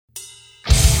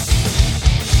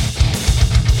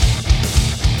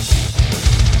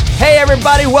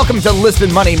everybody, welcome to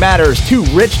Listen Money Matters, Too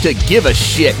Rich to Give a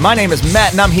Shit. My name is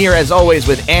Matt, and I'm here as always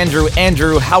with Andrew.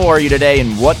 Andrew, how are you today,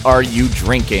 and what are you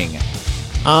drinking?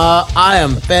 I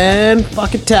am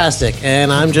fan-fucking-tastic,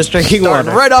 and I'm just drinking water.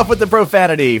 Starting right off with the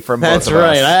profanity from both of us. That's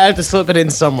right. I have to slip it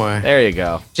in somewhere. There you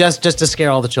go. Just to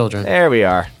scare all the children. There we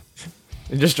are.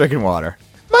 You're just drinking water.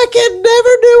 My kid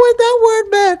never knew what that word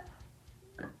meant.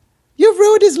 You've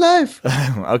ruined his life.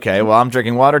 Okay, well, I'm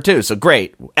drinking water too, so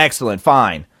great. Excellent,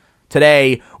 fine.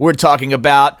 Today, we're talking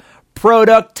about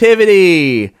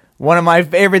productivity. One of my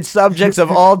favorite subjects of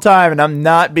all time, and I'm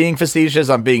not being facetious,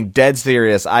 I'm being dead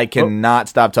serious. I cannot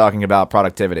stop talking about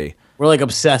productivity. We're like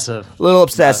obsessive. A little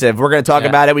obsessive. We're going to talk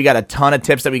about it. We got a ton of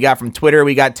tips that we got from Twitter.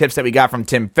 We got tips that we got from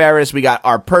Tim Ferriss. We got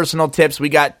our personal tips. We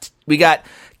got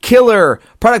killer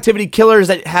productivity killers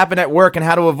that happen at work and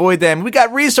how to avoid them. We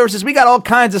got resources. We got all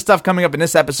kinds of stuff coming up in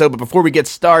this episode. But before we get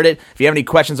started, if you have any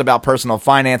questions about personal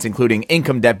finance, including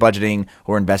income, debt budgeting,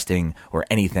 or investing, or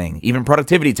anything, even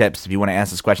productivity tips, if you want to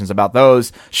ask us questions about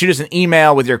those, shoot us an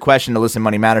email with your question to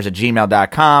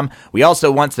listenmoneymatters@gmail.com. We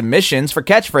also want submissions for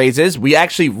catchphrases. We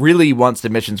actually really want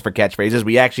submissions for catchphrases.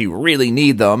 We actually really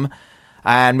need them.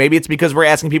 And maybe it's because we're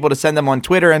asking people to send them on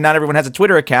Twitter and not everyone has a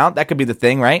Twitter account. That could be the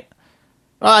thing, right?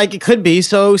 It could be.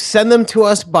 So send them to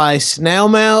us by snail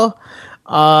mail.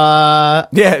 Yeah,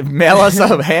 mail us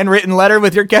a handwritten letter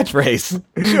with your catchphrase.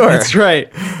 Sure. That's right.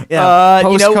 Yeah.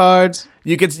 Postcards.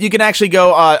 You can actually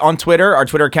go on Twitter. Our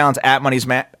Twitter account's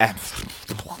 @MoneysMatt.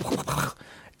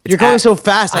 You're going so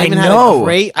fast. I even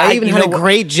had a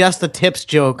great just the tips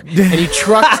joke, and you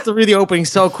trucked through the opening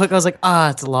so quick. I was like,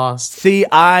 it's lost. See,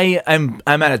 I'm at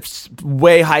a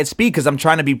way high speed because I'm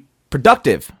trying to be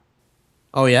productive.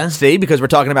 Oh yeah. See, because we're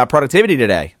talking about productivity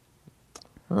today.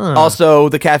 Also,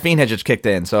 the caffeine has just kicked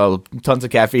in, so tons of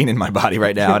caffeine in my body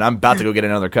right now, and I'm about to go get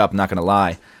another cup. I'm not going to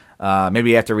lie.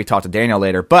 Maybe after we talk to Daniel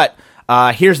later. But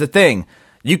here's the thing.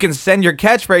 You can send your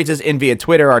catchphrases in via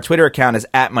Twitter. Our Twitter account is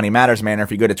 @MoneyMattersMan. Or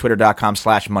if you go to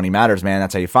twitter.com/MoneyMattersMan,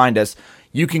 that's how you find us.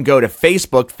 You can go to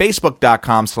Facebook,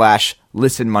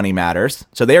 facebook.com/ListenMoneyMatters.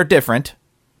 So they are different.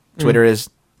 Twitter is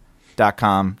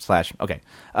 .com/ okay.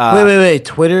 Wait.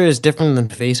 Twitter is different than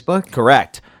Facebook?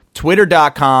 Correct.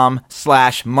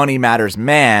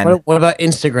 Twitter.com/MoneyMattersMan. What about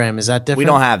Instagram? Is that different? We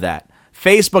don't have that.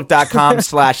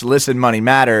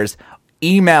 Facebook.com/ListenMoneyMatters.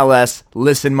 Email us,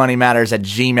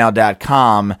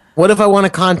 listenmoneymatters@gmail.com. What if I want to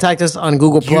contact us on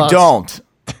Google+? You don't.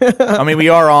 I mean, we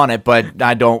are on it, but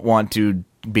I don't want to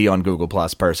be on Google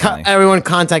Plus personally. Everyone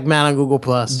contact Matt on Google+.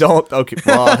 Don't. Okay.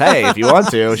 Well, hey, if you want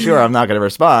to, sure, I'm not going to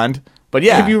respond. But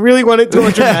yeah. If you really want it to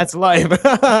enter Matt's life.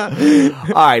 All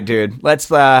right, dude. Let's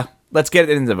get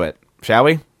into it, shall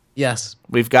we? Yes.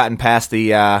 We've gotten past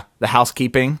the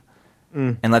housekeeping,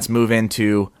 and let's move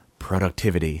into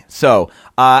productivity. So,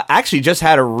 actually just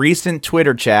had a recent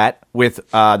Twitter chat with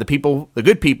the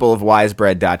good people of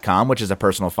wisebread.com, which is a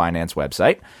personal finance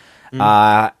website.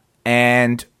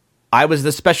 And I was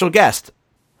the special guest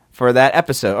for that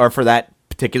episode, or for that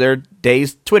particular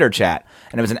day's Twitter chat.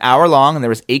 And it was an hour long, and there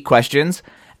was 8 questions.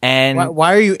 And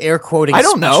why are you air quoting? I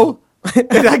don't know.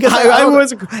 I guess I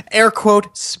was air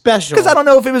quote special because I don't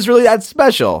know if it was really that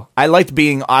special. I liked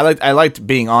being on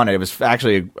it. It was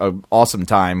actually an awesome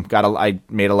time. I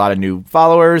made a lot of new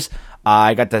followers.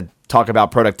 I got to talk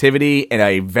about productivity in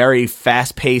a very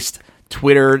fast-paced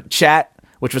Twitter chat,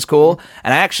 which was cool.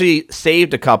 And I actually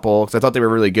saved a couple because I thought they were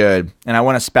really good. And I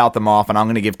want to spout them off. And I'm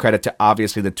going to give credit to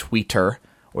obviously the tweeter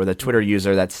or the Twitter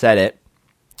user that said it.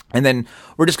 And then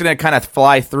we're just going to kind of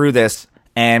fly through this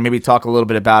and maybe talk a little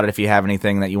bit about it. If you have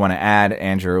anything that you want to add,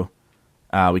 Andrew,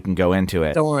 we can go into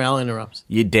it. Don't worry, I'll interrupt.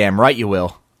 You damn right you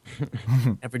will.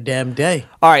 Every damn day.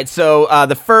 All right, so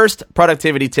the first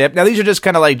productivity tip. Now, these are just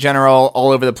kind of like general,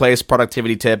 all over the place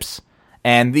productivity tips.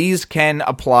 And these can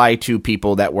apply to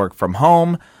people that work from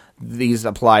home. These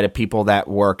apply to people that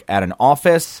work at an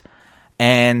office.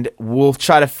 And we'll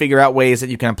try to figure out ways that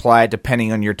you can apply it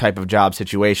depending on your type of job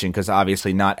situation, because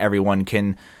obviously not everyone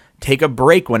can take a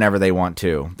break whenever they want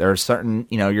to. There are certain,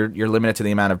 you're limited to the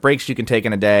amount of breaks you can take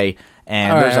in a day,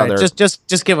 and there's other.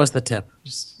 Just give us the tip.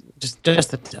 Just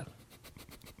the tip.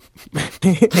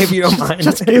 If you don't mind,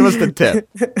 just give us the tip.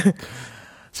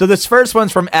 So this first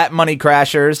one's from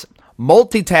 @MoneyCrashers.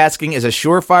 Multitasking is a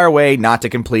surefire way not to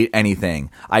complete anything.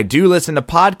 I do listen to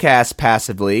podcasts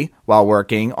passively while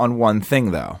working on one thing,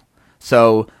 though.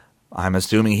 So I'm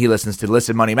assuming he listens to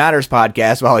Listen Money Matters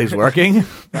podcast while he's working,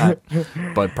 but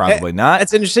probably not.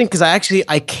 That's interesting because I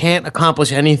can't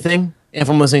accomplish anything if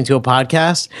I'm listening to a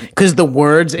podcast because the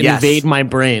words invade my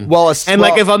brain.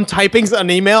 If I'm typing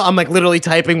an email, I'm like literally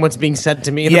typing what's being said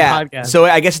to me in the podcast. So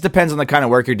I guess it depends on the kind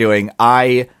of work you're doing.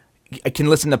 I I can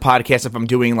listen to podcasts if I'm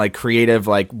doing like creative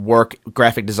like work,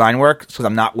 graphic design work, because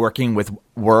I'm not working with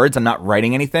words, I'm not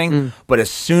writing anything. But as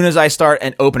soon as I start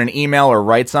and open an email or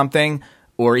write something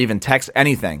or even text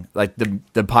anything, like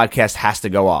the podcast has to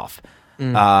go off.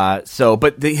 But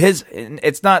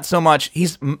it's not so much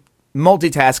he's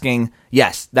multitasking.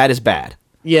 Yes, that is bad.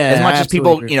 Yeah, as much as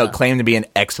people claim to be an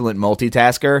excellent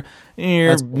multitasker,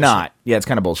 you're not. Yeah, it's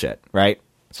kind of bullshit, right?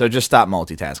 So just stop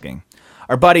multitasking.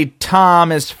 Our buddy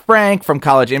Thomas Frank from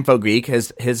College Info Geek,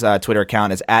 his Twitter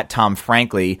account is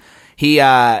 @TomFrankly. He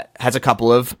has a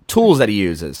couple of tools that he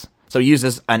uses. So he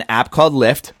uses an app called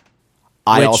Lyft.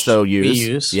 I also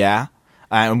use. Yeah.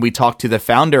 And we talked to the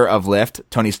founder of Lyft,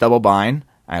 Tony Stubblebine.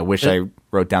 I wish I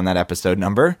wrote down that episode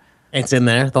number. It's in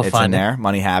there. They'll find it. It's in there.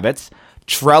 Money Habits.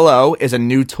 Trello is a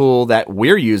new tool that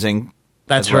we're using.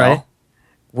 That's right.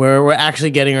 We're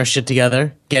actually getting our shit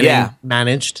together, getting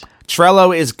managed.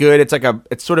 Trello is good.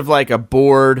 It's sort of like a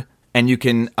board, and you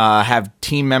can have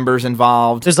team members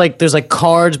involved. There's like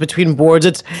cards between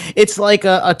boards. It's like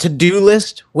a to-do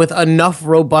list with enough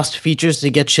robust features to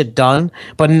get shit done,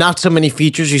 but not so many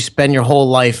features you spend your whole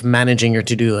life managing your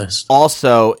to-do list.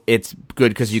 Also, it's good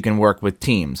because you can work with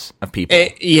teams of people.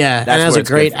 And it has a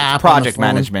great app. Project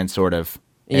management sort of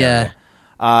area.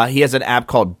 Yeah. He has an app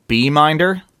called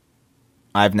Beeminder.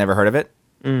 I've never heard of it.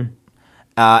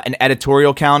 An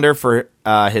editorial calendar for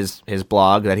his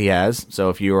blog that he has. So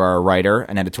if you are a writer,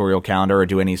 an editorial calendar or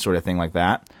do any sort of thing like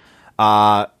that,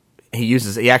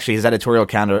 his editorial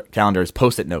calendar is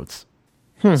Post-it notes.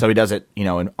 So he does it,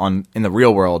 in the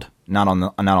real world, not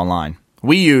online.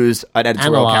 We use an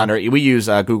editorial calendar. We use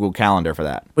Google Calendar for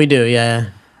that. We do, yeah.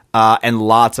 And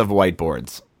lots of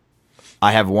whiteboards.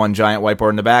 I have one giant whiteboard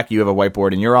in the back. You have a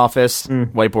whiteboard in your office.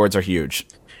 Whiteboards are huge.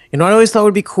 You know what I always thought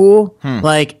would be cool?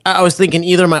 Like, I was thinking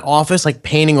either in my office, like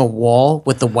painting a wall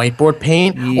with the whiteboard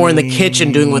paint, or in the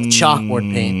kitchen doing it with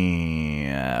chalkboard paint.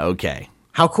 Yeah, okay.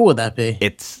 How cool would that be?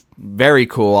 It's very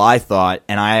cool, I thought,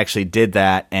 and I actually did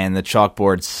that, and the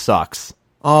chalkboard sucks.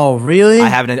 Oh, really?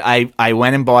 I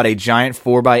went and bought a giant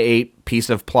 4x8 piece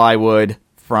of plywood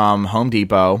from Home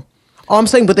Depot. Oh, I'm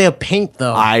saying, but they have paint,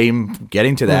 though. I'm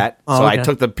getting to that. So okay. I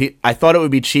took I thought it would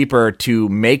be cheaper to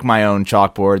make my own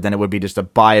chalkboard than it would be just to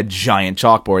buy a giant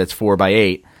chalkboard. It's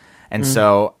 4x8. And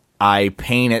so I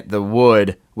painted the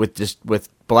wood with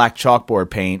black chalkboard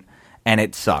paint, and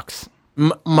it sucks.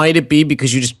 Might it be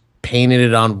because you just painted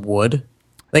it on wood?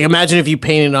 Like, imagine if you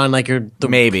painted on, like,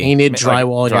 painted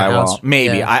drywall in your house.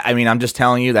 Maybe. Yeah. I mean, I'm just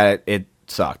telling you that it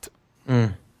sucked.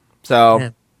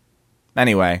 So,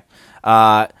 anyway.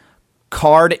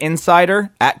 Card Insider,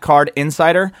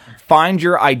 @CardInsider. Find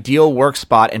your ideal work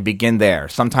spot and begin there.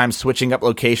 Sometimes switching up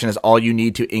location is all you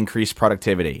need to increase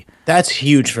productivity. That's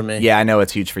huge for me. Yeah, I know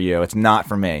it's huge for you. It's not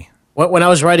for me. When I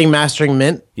was writing Mastering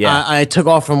Mint, I took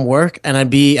off from work and I'd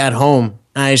be at home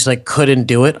and I just couldn't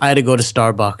do it. I had to go to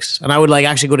Starbucks, and I would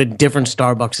actually go to different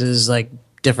Starbucks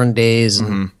different days.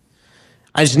 And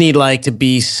I just need to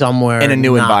be somewhere in a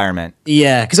new environment.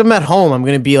 Yeah, because I'm at home. I'm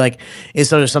gonna be is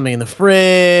there something in the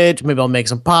fridge? Maybe I'll make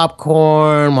some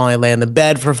popcorn while I lay in the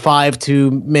bed for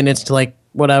 2 minutes to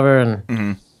whatever.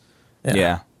 And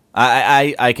yeah.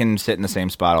 I can sit in the same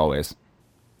spot always.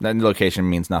 That location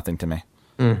means nothing to me.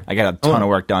 I got a ton of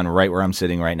work done right where I'm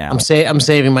sitting right now. I'm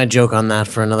saving my joke on that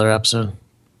for another episode.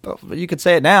 You could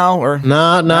say it now, or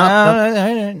no.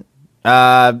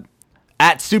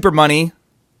 @Supermoney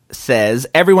says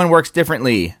everyone works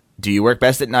differently. Do you work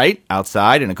best at night,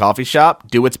 outside, in a coffee shop?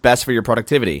 Do what's best for your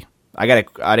productivity. I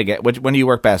gotta get. When do you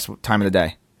work best? What time of the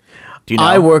day? Do you know?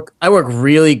 I work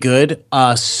really good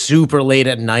super late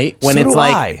at night when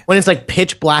it's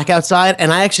pitch black outside,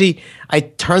 and I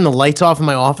turn the lights off in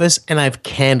my office and I have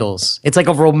candles. It's like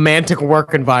a romantic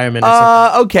work environment.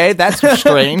 Okay, that's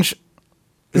strange.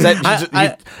 Is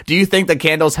that do you think the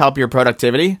candles help your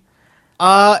productivity?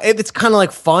 It's kind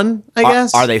of fun, I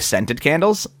guess. Are they scented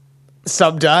candles?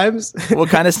 Sometimes. What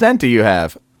kind of scent do you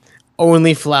have?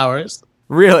 Only flowers.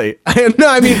 Really? No,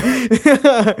 I mean,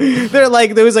 there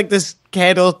was this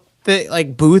candle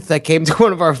booth that came to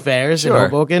one of our fairs in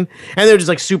Hoboken, and they're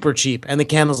just super cheap, and the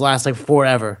candles last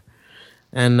forever.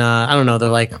 And I don't know, they're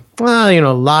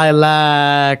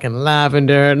lilac and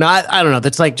lavender. No, I don't know.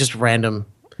 That's just random.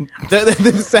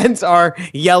 The scents are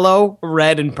yellow,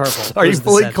 red, and purple. Are you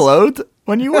fully clothed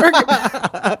when you work?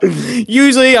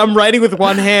 Usually I'm writing with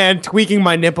one hand, tweaking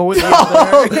my nipple with the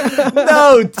other.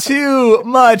 No, too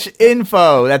much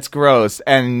info. That's gross.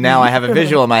 And now I have a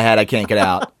visual in my head I can't get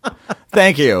out.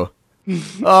 Thank you.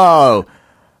 Oh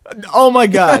my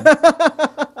God.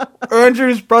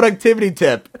 Andrew's productivity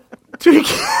tip.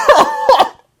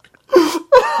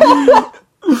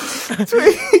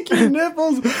 Tweak your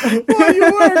nipples while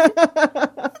you work.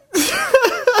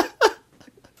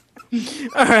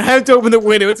 All right, I have to open the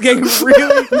window. It's getting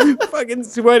really fucking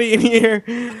sweaty in here.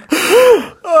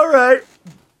 All right.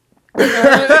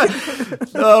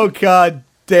 Oh God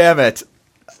damn it!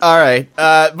 All right,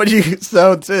 but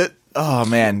oh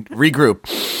man, regroup.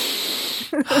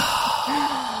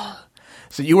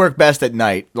 So you work best at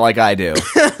night, like I do.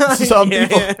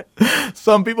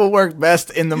 Some people work best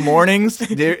in the mornings.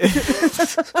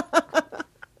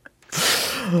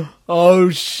 Oh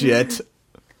shit!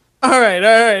 All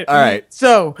right.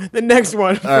 So the next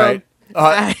one. All right.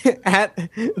 At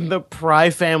the Pry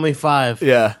Family 5.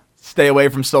 Yeah. Stay away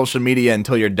from social media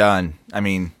until you're done. I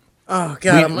mean, oh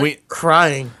God, I'm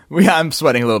crying. I'm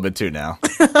sweating a little bit too now.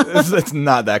 It's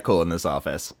not that cool in this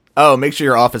office. Oh, make sure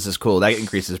your office is cool. That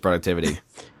increases productivity.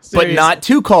 But not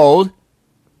too cold,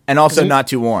 and also not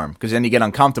too warm, because then you get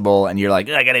uncomfortable and you're like,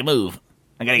 I gotta move.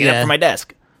 I gotta get up from my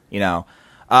desk.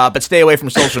 But stay away from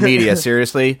social media.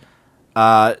 Seriously.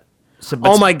 Oh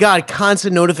my God,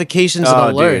 constant notifications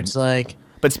and alerts. Dude.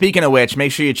 But speaking of which,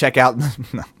 make sure you check out.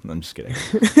 No, I'm just kidding.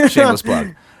 Shameless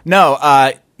plug.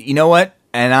 No, you know what?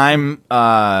 And I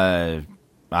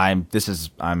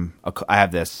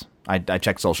have this. I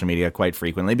check social media quite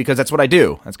frequently because that's what I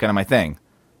do. That's kind of my thing.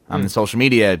 I'm the social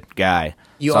media guy.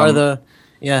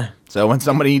 So when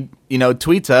somebody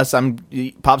tweets us,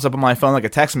 it pops up on my phone like a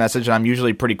text message, and I'm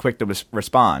usually pretty quick to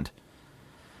respond.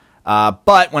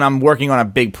 But when I'm working on a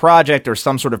big project or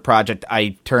some sort of project,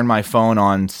 I turn my phone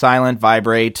on silent,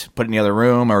 vibrate, put it in the other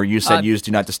room, or you said use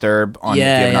do not disturb on if you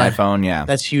have an iPhone. Yeah,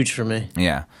 that's huge for me.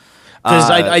 Yeah, because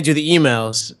I do the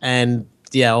emails, and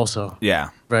also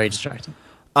very distracting.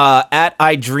 At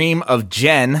I Dream of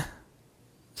Jen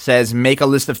says, make a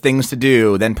list of things to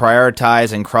do, then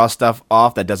prioritize and cross stuff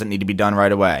off that doesn't need to be done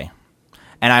right away.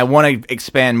 And I want to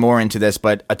expand more into this,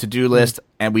 but a to-do list,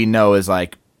 and we know is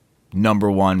like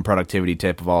number one productivity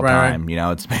tip of all time.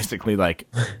 Right. It's basically like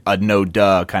a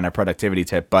no-duh kind of productivity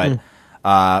tip. But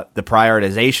the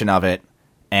prioritization of it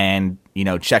and,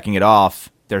 checking it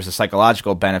off, there's a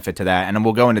psychological benefit to that. And then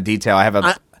we'll go into detail. I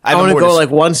want to go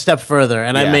like one step further,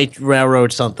 and I may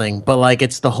railroad something, but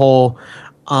it's the whole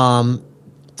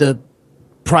the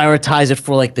prioritize it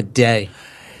for the day.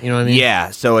 You know what I mean? Yeah,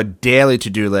 so a daily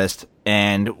to-do list.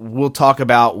 And we'll talk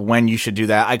about when you should do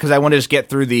that because I want to just get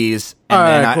through these.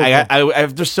 And then I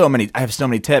have so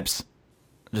many tips,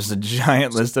 just a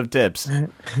giant list of tips.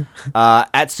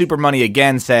 At Super Money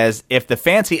again says, if the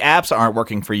fancy apps aren't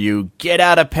working for you, get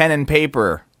out a pen and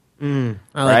paper. I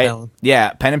like that one.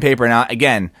 Yeah, pen and paper. Now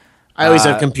again, I always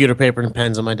have computer paper and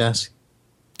pens on my desk.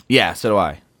 Yeah, so do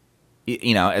I.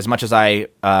 As much as I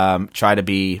try to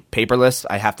be paperless,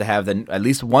 I have to have at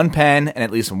least one pen and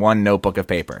at least one notebook of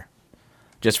paper.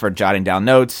 Just for jotting down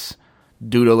notes,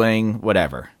 doodling,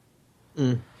 whatever.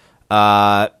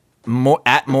 At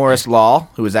Morris Law,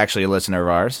 who is actually a listener of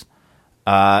ours,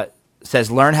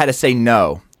 says, learn how to say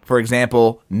no. For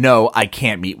example, no, I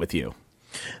can't meet with you.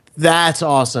 That's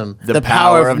awesome. The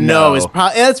power of no is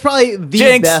that's probably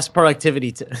the best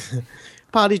productivity tip.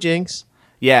 Potty jinx.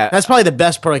 Yeah. That's probably the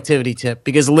best productivity tip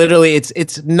because literally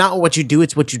it's not what you do,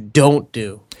 it's what you don't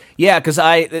do. Yeah, because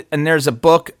there's a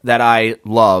book that I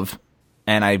love.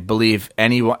 And I believe I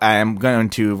am going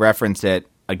to reference it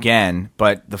again,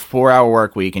 but The 4-Hour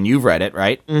Work Week, and you've read it,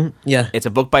 right? Mm-hmm. Yeah. It's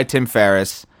a book by Tim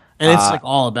Ferriss. And it's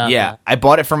all about that. I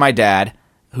bought it for my dad,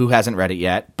 who hasn't read it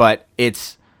yet, but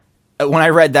when I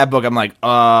read that book, I'm like,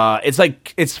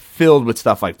 it's filled with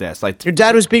stuff like this. Like your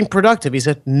dad was being productive. He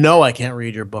said, no, I can't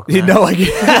read your book. No, I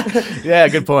can't. Yeah,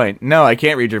 good point. No, I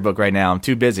can't read your book right now. I'm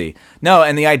too busy. No,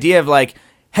 and the idea of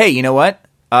hey, you know what?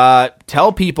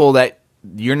 Tell people that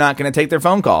you're not going to take their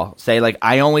phone call. Say,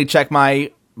 I only check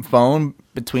my phone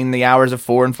between the hours of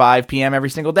 4 and 5 p.m. every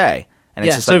single day. And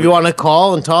it's just so if you want to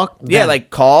call and talk? Yeah,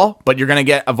 call, but you're going to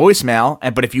get a voicemail.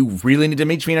 But if you really need to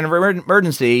meet me in an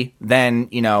emergency, then,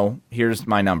 here's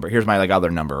my number. Here's my, other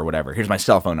number or whatever. Here's my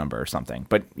cell phone number or something.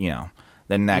 But,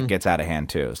 then that gets out of hand,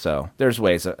 too. So there's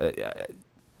ways.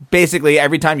 Basically,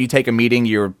 every time you take a meeting,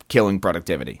 you're killing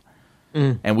productivity.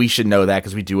 And we should know that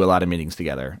because we do a lot of meetings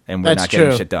together and we're not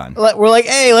getting shit done. We're like,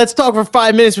 hey, let's talk for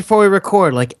 5 minutes before we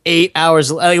record. 8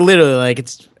 hours, literally,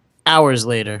 it's hours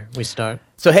later we start.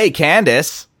 So, hey,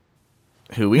 Candace,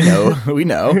 who we know,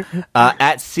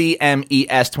 at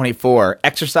CMES24,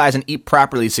 exercise and eat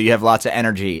properly so you have lots of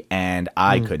energy. And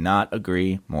I could not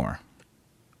agree more.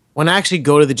 When I actually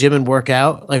go to the gym and work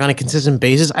out, on a consistent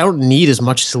basis, I don't need as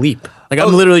much sleep.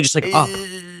 I'm literally just up.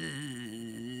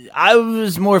 I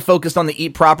was more focused on the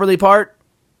eat properly part.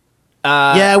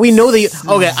 Yeah, we know that.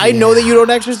 Okay, I know that you don't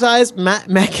exercise.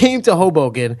 Matt came to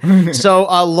Hoboken, so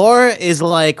Laura is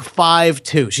like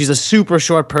 5'2". She's a super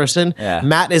short person. Yeah.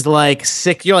 Matt is like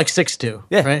 6. You're like 6'2".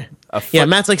 Yeah. Right. A foot- Yeah,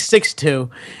 Matt's like 6'2".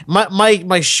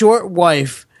 My short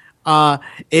wife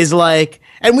is like,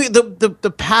 and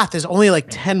the path is only like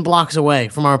 10 blocks away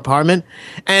from our apartment,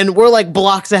 and we're like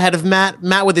blocks ahead of Matt.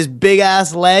 Matt with his big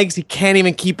ass legs, he can't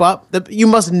even keep up. You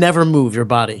must never move your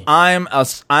body. I'm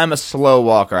a slow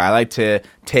walker. I like to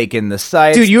take in the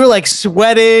sights. Dude, you were like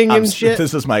sweating and shit.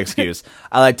 This is my excuse.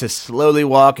 I like to slowly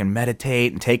walk and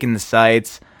meditate and take in the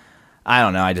sights. I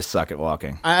don't know. I just suck at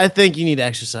walking. I think you need to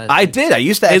exercise. I did. I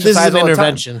used to This is exercise an all the time.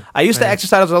 intervention. I used to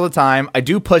exercise all the time. I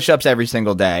do push-ups every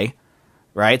single day,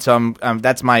 right? So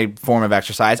that's my form of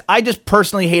exercise. I just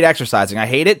personally hate exercising. I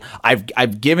hate it.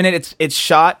 I've given it its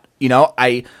shot. You know,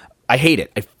 I hate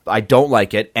it. I don't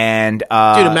like it. And Dude,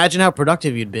 imagine how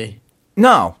productive you'd be.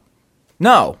 No,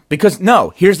 because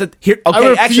here's okay.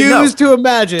 I refuse to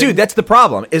imagine. Dude, that's the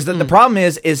problem. Is that the problem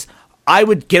is I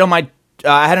would get on my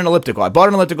I had an elliptical. I bought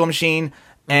an elliptical machine,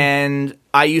 and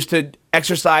I used to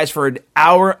exercise for an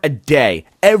hour a day,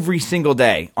 every single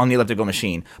day on the elliptical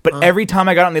machine. But every time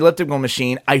I got on the elliptical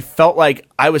machine, I felt like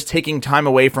I was taking time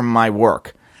away from my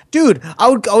work. Dude, I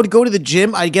would go to the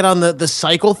gym. I'd get on the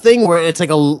cycle thing where it's like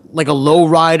a low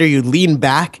rider. You lean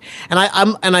back, and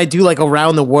I do like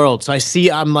around the world. So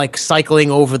I'm like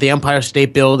cycling over the Empire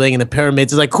State Building and the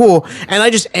pyramids. It's like cool, and I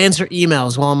just answer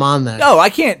emails while I'm on there. No, I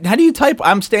can't. How do you type?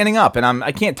 I'm standing up, and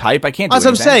I can't type. I can't. That's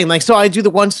what I'm saying. Like, so I do the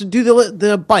ones to do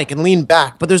the bike and lean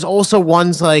back. But there's also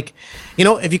ones like,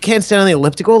 if you can't stand on the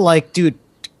elliptical, like, dude,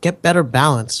 get better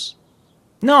balance.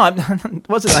 No, it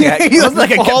wasn't like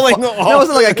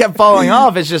I kept falling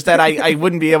off. It's just that I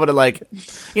wouldn't be able to I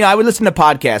would listen to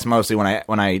podcasts mostly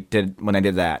when I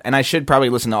did that, and I should probably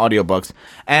listen to audiobooks.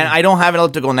 And I don't have an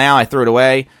elliptical now. I threw it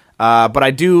away. But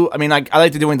I do. I mean, I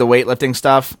like to doing the weightlifting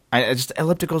stuff.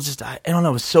 Ellipticals just I don't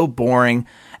know. It's so boring.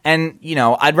 And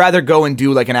I'd rather go and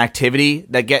do like an activity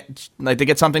to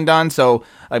get something done. So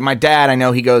like my dad, I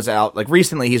know he goes out like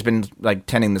recently. He's been like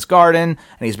tending this garden, and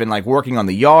he's been like working on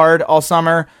the yard all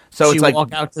summer. So it's like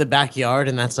walk out to the backyard,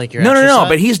 and that's like your no. exercise?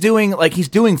 But he's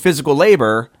doing physical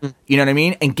labor. You know what I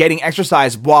mean? And getting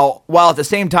exercise while at the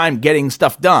same time getting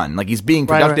stuff done. Like he's being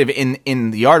productive in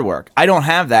the yard work. I don't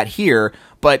have that here,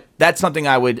 but that's something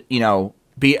I would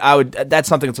that's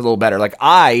something that's a little better. Like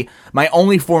my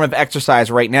only form of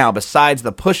exercise right now, besides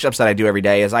the push-ups that I do every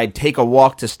day, is I take a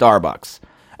walk to Starbucks,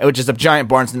 which is a giant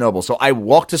Barnes & Noble. So I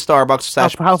walk to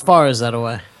Starbucks. How far is that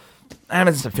away?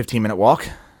 It's a 15-minute walk.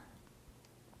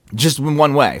 Just in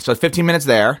one way. So 15 minutes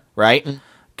there, right?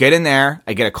 Get in there.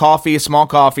 I get a small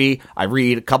coffee. I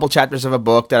read a couple chapters of a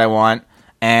book that I want,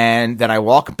 and then I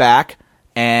walk back.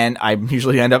 And I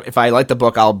usually end up, if I like the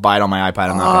book, I'll buy it on my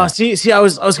iPad. I'm not gonna. See, I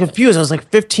was confused. I was like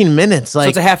 15 minutes. Like, so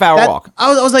it's a half-hour walk.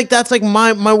 I was like, that's like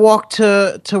my walk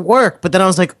to work. But then I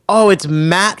was like, oh, it's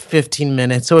Matt 15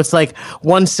 minutes. So it's like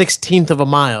 1/16 of a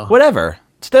mile. Whatever.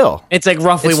 Still. It's like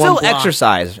roughly it's one still block.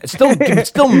 Exercise. It's still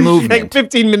movement. Like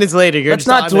 15 minutes later, you're Let's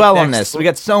not dwell on this. We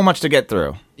got so much to get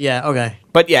through. Yeah, okay.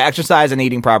 But yeah, exercise and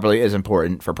eating properly is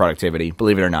important for productivity,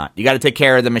 believe it or not. You got to take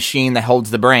care of the machine that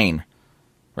holds the brain,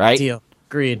 right? Deal.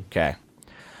 Agreed. Okay.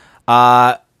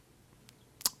 How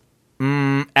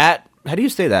do you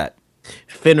say that?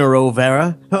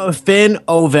 Finovera.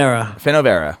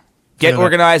 Finovera. Get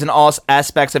organized in all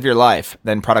aspects of your life,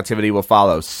 then productivity will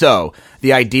follow. So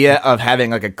the idea of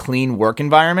having like a clean work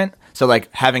environment, so like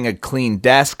having a clean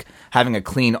desk, having a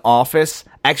clean office,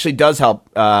 actually does help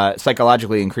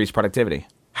psychologically increase productivity.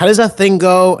 How does that thing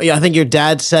go? Yeah, I think your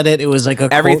dad said it. It was like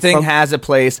everything has a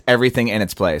place, everything in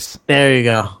its place. There you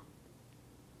go.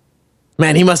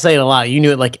 Man, he must say it a lot. You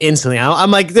knew it like instantly. I'm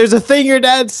like, there's a thing your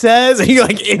dad says, and you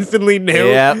like instantly knew.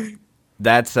 Yep.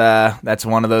 That's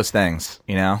one of those things,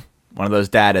 one of those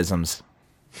dadisms.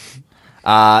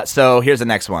 So here's the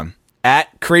next one.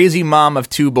 At Crazy Mom of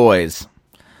Two Boys.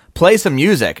 Play some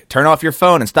music. Turn off your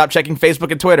phone and stop checking Facebook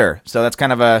and Twitter. So that's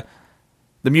kind of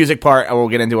the music part we'll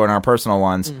get into in our personal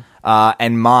ones.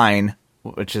 And mine,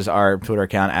 which is our Twitter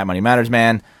account at Money Matters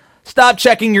Man. Stop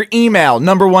checking your email.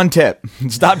 Number one tip.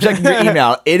 Stop checking your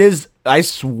email. It is, I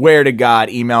swear to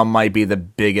God, email might be the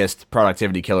biggest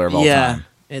productivity killer of all time.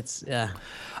 Yeah.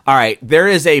 All right. There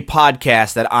is a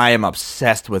podcast that I am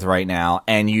obsessed with right now.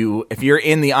 And if you're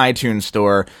in the iTunes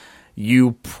store,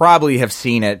 you probably have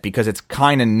seen it because it's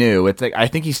kind of new. It's like, I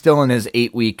think he's still in his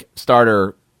 8-week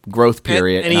starter growth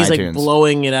period. And in he's iTunes. like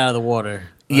blowing it out of the water.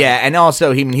 Yeah. And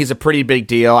also he's a pretty big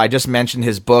deal. I just mentioned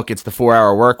his book. It's the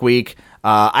 4-Hour Work Week.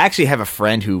 I actually have a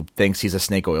friend who thinks he's a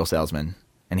snake oil salesman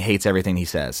and hates everything he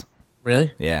says.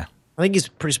 Really? Yeah. I think he's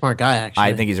a pretty smart guy, actually.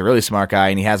 I think he's a really smart guy,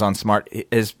 and he has on his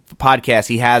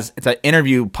podcast. It's an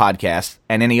interview podcast,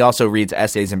 and then he also reads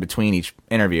essays in between each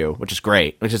interview, which is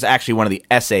great. Which is actually one of the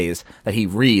essays that he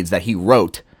reads that he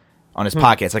wrote on his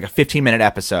podcast. It's like a 15-minute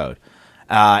episode.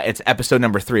 It's episode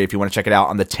number 3 if you want to check it out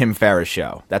on the Tim Ferriss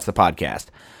Show. That's the podcast,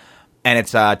 and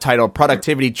it's titled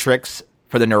 "Productivity Tricks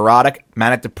for the Neurotic,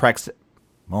 Manic Depressive."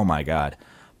 Oh my God,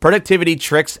 productivity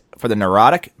tricks for the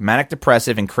neurotic, manic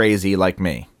depressive, and crazy like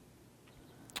me.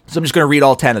 So I'm just going to read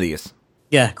all 10 of these.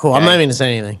 Yeah, cool. Okay. I'm not even going to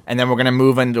say anything. And then we're going to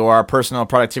move into our personal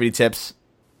productivity tips,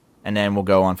 and then we'll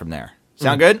go on from there.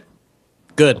 Sound good?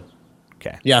 Good.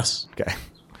 Okay. Yes. Okay.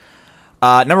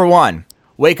 Number 1,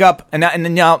 wake up. And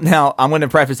now I'm going to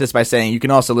preface this by saying you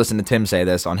can also listen to Tim say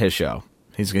this on his show.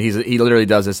 He literally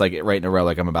does this like right in a row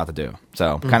like I'm about to do.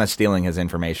 So kind of stealing his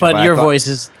information. But your voice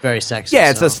is very sexy. Yeah,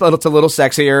 it's a little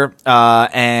sexier,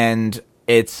 and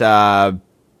it's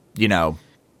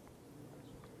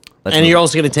and you're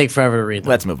also going to take forever to read them.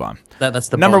 Let's move on. That's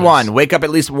the Number bonus. 1, wake up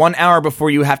at least 1 hour before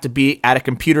you have to be at a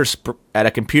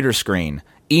computer screen.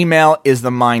 Email is the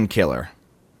mind killer.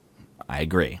 I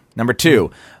agree. Number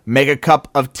 2, make a cup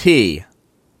of tea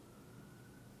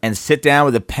and sit down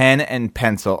with a pen and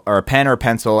pencil, or a pen or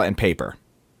pencil and paper.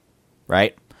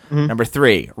 Right? Mm-hmm. Number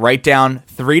 3, write down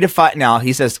 3 to 5. Now,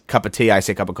 he says cup of tea, I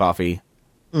say cup of coffee.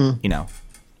 What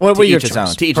to your each his own.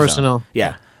 To each personal. his own.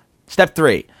 Yeah. Step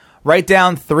 3. Write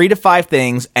down 3 to 5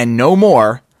 things and no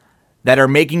more that are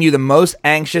making you the most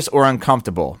anxious or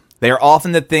uncomfortable. They are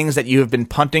often the things that you have been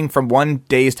punting from one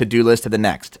day's to-do list to the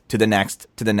next, to the next,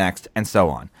 to the next, and so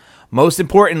on. Most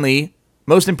important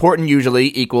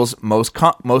usually equals most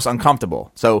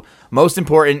uncomfortable. So most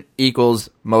important equals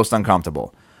most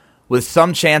uncomfortable, with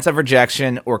some chance of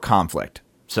rejection or conflict.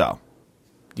 So,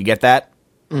 do you get that?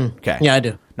 Okay. Yeah, I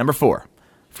do. Number 4,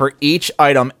 for each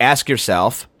item, ask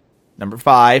yourself. Number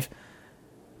 5,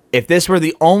 if this were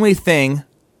the only thing...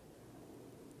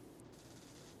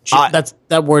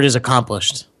 that word is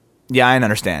accomplished. Yeah, I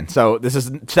understand. So this is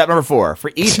step number 4.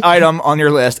 For each item on your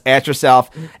list, ask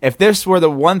yourself, if this were the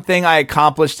one thing I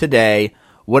accomplished today,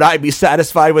 would I be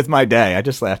satisfied with my day? I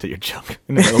just laughed at your joke.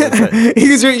 In the middle of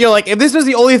it. You're like, if this was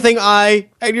the only thing and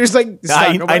you're just like...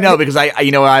 I know, because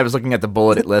I was looking at the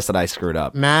bulleted list that I screwed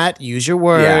up. Matt, use your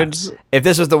words. Yeah. If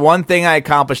this was the one thing I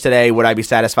accomplished today, would I be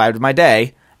satisfied with my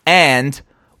day? And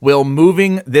will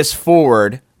moving this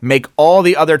forward make all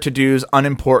the other to-dos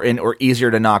unimportant or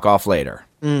easier to knock off later?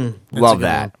 Love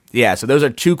that. One. Yeah, so those are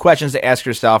 2 questions to ask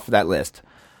yourself for that list.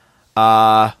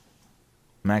 I'm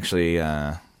actually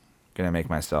going to make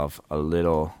myself a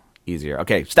little easier.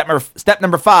 Okay, step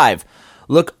number 5.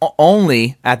 Look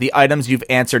only at the items you've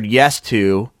answered yes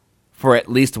to for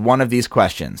at least one of these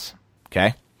questions.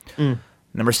 Okay?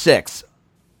 Number 6.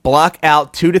 Block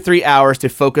out 2 to 3 hours to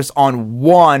focus on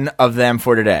one of them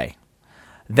for today.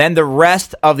 Then the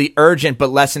rest of the urgent but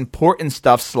less important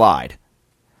stuff slide.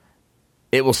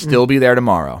 It will still be there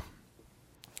tomorrow.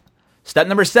 Step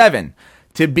number 7.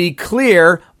 To be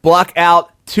clear, block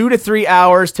out 2 to 3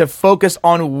 hours to focus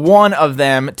on one of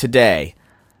them today.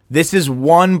 This is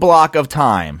one block of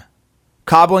time.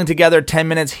 Cobbling together 10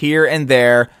 minutes here and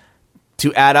there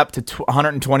to add up to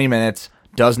 120 minutes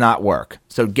does not work.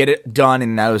 So get it done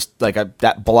in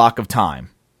that block of time,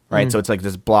 right? So it's like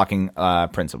this blocking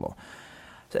principle.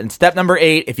 And step number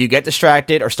 8, if you get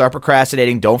distracted or start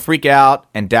procrastinating, don't freak out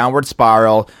and downward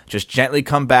spiral. Just gently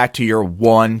come back to your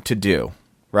one to do,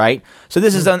 right? So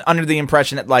this is under the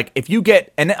impression that, like, if you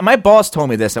get, and my boss told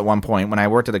me this at one point when I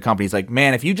worked at the company, he's like,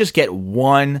 man, if you just get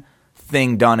one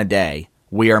thing done a day,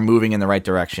 we are moving in the right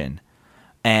direction.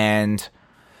 And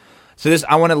so this,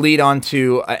 I want to lead on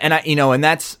to,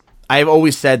 I've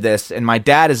always said this, and my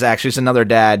dad is actually, it's another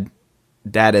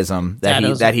dadism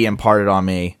that he imparted on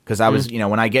me, because I was,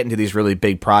 when I get into these really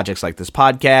big projects like this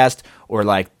podcast or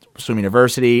like Swim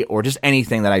University or just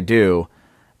anything that I do,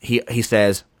 he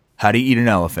says, how do you eat an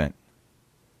elephant?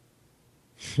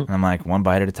 And I'm like, one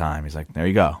bite at a time. He's like, there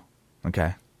you go.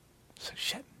 Okay. So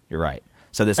shit, you're right.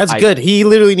 So that's good. He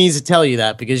literally needs to tell you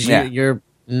that, because you're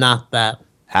not that.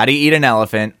 How do you eat an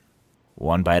elephant?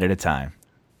 One bite at a time.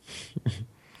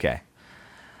 Okay.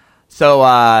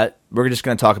 So we're just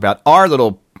going to talk about our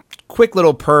quick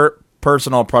little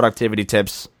personal productivity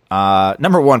tips.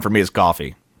 Number 1 for me is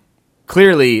coffee.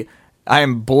 Clearly, I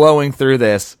am blowing through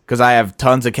this because I have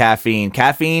tons of caffeine.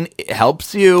 Caffeine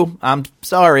helps you. I'm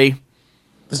sorry.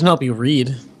 Doesn't help you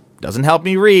read. Doesn't help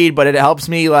me read, but it helps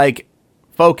me, like,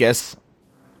 focus.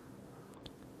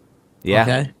 Yeah.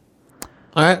 Okay.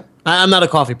 All right. I'm not a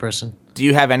coffee person. Do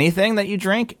you have anything that you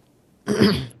drink?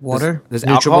 Water. There's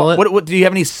alcohol. What do you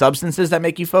have any substances that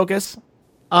make you focus?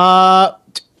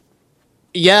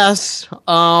 Yes,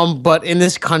 but in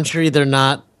this country they're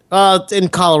not. In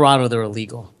Colorado they're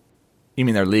illegal. You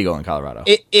mean they're legal in Colorado?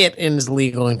 It is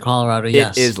legal in Colorado.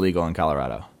 Yes, It is legal in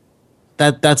Colorado.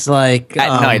 That's like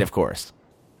At night, of course.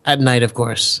 At night, of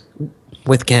course,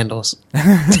 with candles.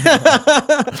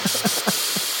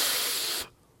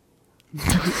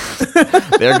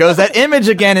 There goes that image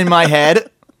again in my head.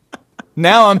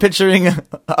 Now I'm picturing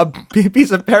a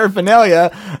piece of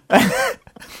paraphernalia.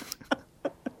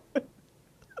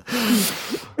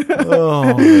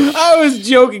 I was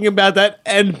joking about that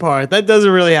end part. That doesn't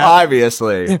really happen.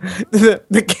 Obviously.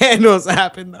 The candles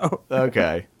happen though.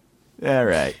 Okay. All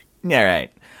right.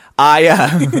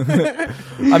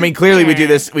 I mean, clearly we do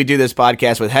this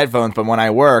podcast with headphones, but when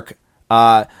I work,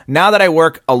 now that I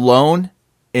work alone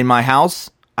in my house,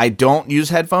 I don't use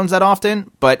headphones that often,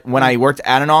 but when I worked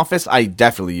at an office, I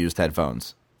definitely used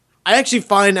headphones. I actually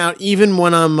find out even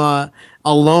when I'm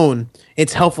alone,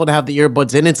 it's helpful to have the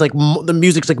earbuds in. It's like the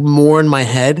music's like more in my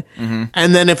head, and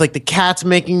then if like the cat's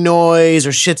making noise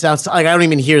or shit's outside, like I don't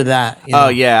even hear that. You know? Oh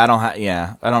yeah, I don't have.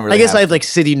 Yeah, I don't really. I guess I have like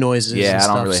city noises. Yeah, and I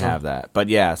don't stuff, really have that. But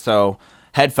yeah, so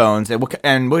headphones.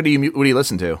 And what do you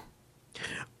listen to?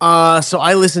 So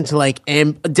I listen to like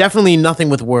definitely nothing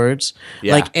with words,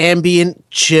 Yeah. like ambient,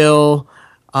 chill,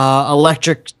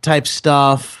 electric type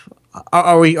stuff.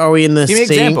 Are we in the Give me an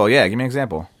same? example. Yeah, give me an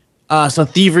example. So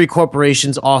Thievery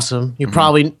Corporation's awesome. You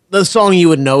probably the song you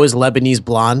would know is Lebanese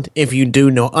Blonde if you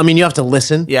do know. I mean, you have to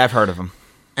listen. Yeah, I've heard of them.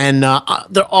 And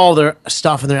all their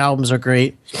stuff and their albums are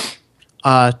great.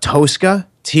 Tosca,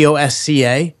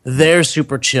 Tosca, they're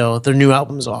super chill. Their new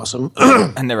album's awesome.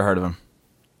 I never heard of them.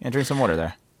 Yeah, drink some water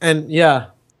there. And yeah.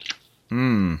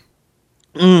 Damn.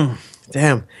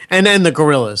 And then the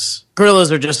Gorillas.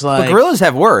 Gorillas are just like But gorillas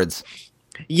have words.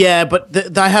 yeah,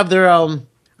 but I have their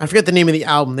I forget the name of the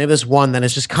album. They have this one that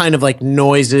is just kind of like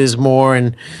noises more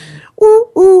and ooh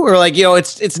ooh or like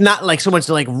it's not like so much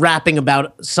like rapping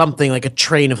about something like a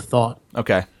train of thought.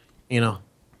 Okay.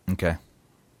 Okay.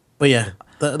 But yeah,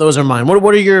 those are mine.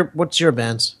 What's your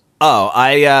bands? Oh,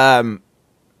 I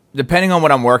depending on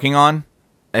what I'm working on,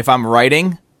 if I'm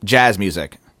writing, jazz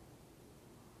music.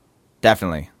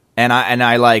 Definitely. And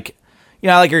I like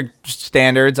I like your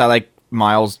standards. I like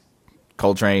Miles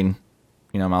Coltrane,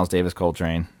 Miles Davis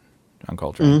Coltrane, John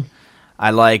Coltrane. I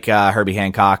like Herbie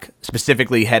Hancock,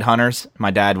 specifically Headhunters.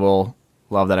 My dad will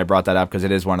love that I brought that up because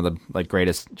it is one of the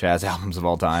greatest jazz albums of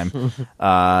all time.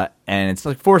 And it's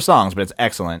like 4 songs, but it's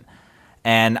excellent.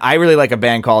 And I really like a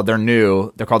band called They're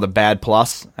called the Bad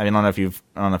Plus. I don't know if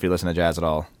you listen to jazz at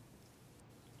all.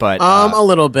 But a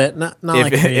little bit, not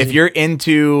like crazy. If you're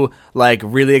into like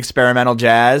really experimental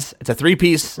jazz, it's a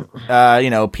 3-piece,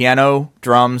 piano,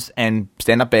 drums, and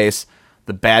stand-up bass.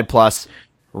 The Bad Plus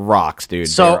rocks, dude.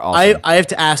 So awesome. I have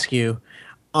to ask you,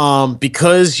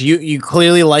 because you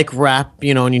clearly like rap,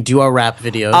 and you do our rap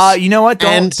videos. You know what?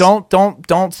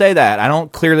 Don't say that. I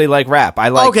don't clearly like rap. I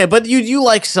like. Okay, but you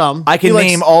like some. I can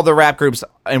name all the rap groups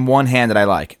in one hand that I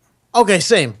like. Okay,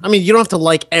 same. I mean, you don't have to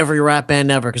like every rap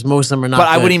band ever because most of them are not. But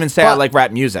I good. wouldn't even say I like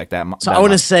rap music that much. So I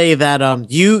want to say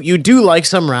that you do like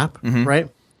some rap, Mm-hmm. right?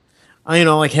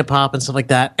 Like hip hop and stuff like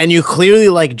that, and you clearly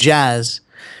like jazz.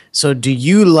 So do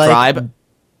you like Tribe?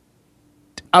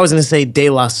 I was going to say De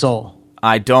La Soul.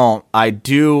 I don't. I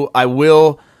do. I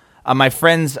will. My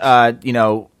friends,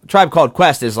 Tribe Called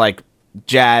Quest is like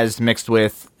jazz mixed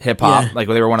with hip hop. Yeah. Like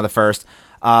they were one of the first.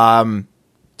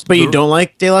 But you don't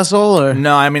like De La Soul, or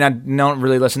No, I mean I don't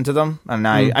really listen to them, and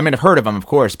I mean I've heard of them, of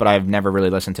course, but I've never really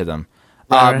listened to them.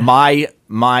 Right.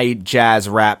 My jazz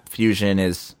rap fusion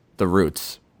is the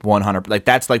Roots, 100. Like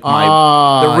that's like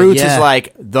the Roots is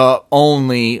like the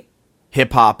only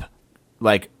hip hop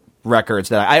like records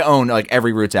that I own, like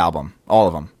every Roots album, all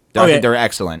of them. I think they're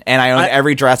excellent, and I own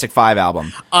every Jurassic 5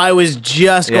 album. I was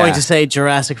just going Yeah. to say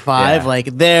Jurassic 5. Yeah. Like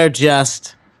they're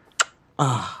just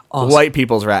awesome. White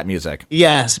people's rap music.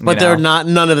 Yes, but they're not.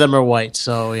 None of them are white,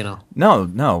 so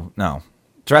No.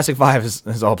 Jurassic 5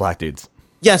 is all black dudes.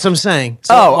 Yes, I'm saying.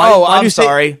 So I'm do you say-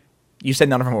 sorry. You said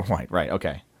none of them were white, right?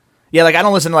 Okay. Yeah, like I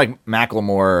don't listen to like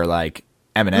Macklemore or like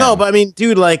Eminem. No, but I mean,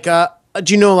 dude, like,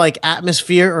 do you know like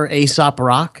Atmosphere or Aesop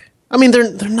Rock? I mean,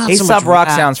 they're not. so Aesop much Rock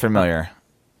rap. sounds familiar.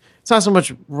 It's not so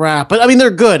much rap, but I mean,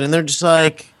 they're good, and they're just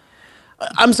like.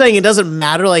 I'm saying it doesn't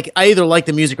matter. Like, I either like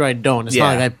the music or I don't. It's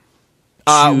not like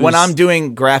I. When choose- I'm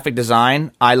doing graphic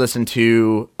design, I listen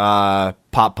to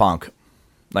pop punk,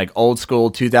 like old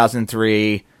school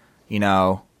 2003,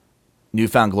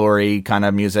 Newfound Glory kind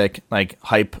of music, like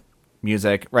hype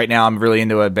music. Right now, I'm really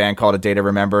into a band called A Day to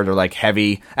Remember. They're like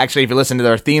heavy. Actually, if you listen to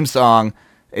their theme song,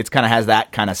 it kind of has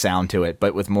that kind of sound to it,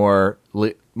 but with more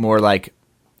like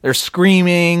they're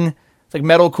screaming. It's like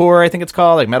metalcore, I think it's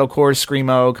called, like metalcore,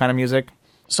 screamo kind of music.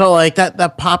 So like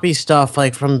that poppy stuff,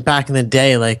 like from back in the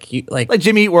day, like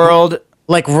Jimmy Eat World.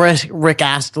 like Rick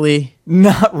Astley.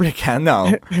 Not Rick.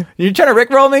 No, you trying to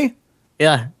Rickroll me?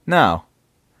 Yeah. No.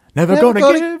 Never gonna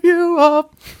give you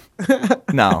up.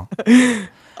 No.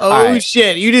 Oh right.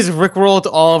 shit! You just Rickrolled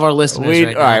all of our listeners.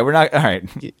 Right all right, we're not. All right.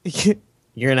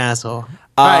 You're an asshole.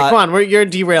 All right, come on. You're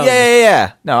derailing.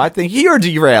 Yeah. No, I think you're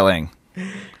derailing.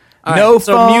 All no right,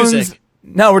 phones. So music.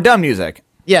 No, we're done music.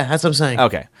 Yeah, that's what I'm saying.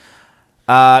 Okay.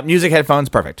 Music, headphones,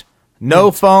 perfect.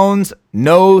 No phones,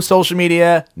 no social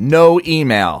media, no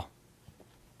email.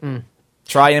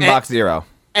 Try Inbox Zero.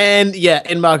 And yeah,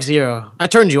 Inbox Zero. I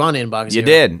turned you on to Inbox Zero. You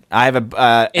did. I have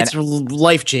a. It's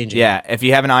life changing. Yeah, if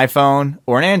you have an iPhone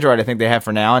or an Android, I think they have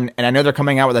for now, and I know they're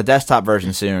coming out with a desktop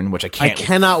version soon, which I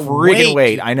cannot freaking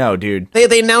wait. I know, dude.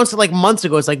 They announced it like months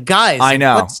ago. It's like, guys, I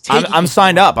know. what's taking I'm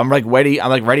signed up. I'm like ready. I'm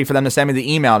like ready for them to send me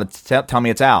the email to tell me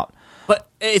it's out. But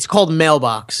it's called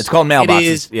Mailbox. It's called Mailbox. It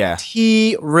is yeah.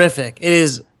 terrific. It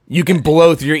is. You can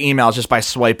blow through your emails just by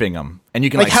swiping them, and you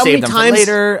can like how save many them times, for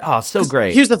later. Oh, so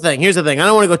great. Here's the thing. I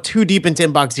don't want to go too deep into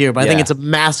Inbox Zero, but I think it's a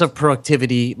massive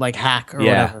productivity like hack or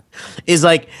whatever. Is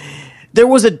like there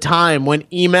was a time when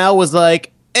email was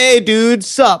like, "Hey, dude,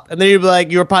 sup," and then you'd be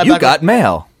like, "You reply you back, got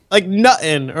mail, like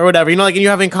nothing or whatever." You know, like and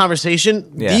you're having a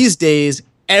conversation. Yeah. These days,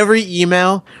 every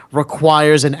email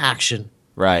requires an action.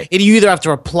 right? You either have to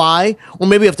reply, or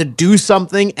maybe you have to do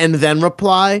something and then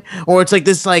reply, or it's like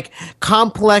this like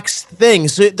complex thing.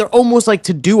 So they're almost like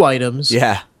to-do items.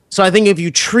 Yeah. So I think if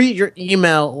you treat your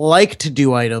email like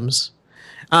to-do items,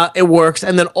 it works.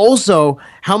 And then also,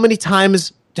 how many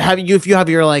times if you have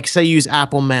your like, say, you use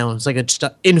Apple Mail, it's like just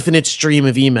an infinite stream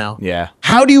of email. Yeah.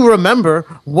 How do you remember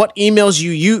what emails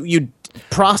you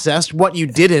processed, what you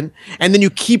didn't, and then you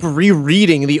keep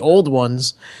rereading the old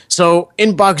ones? So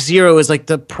Inbox Zero is like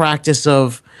the practice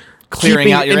of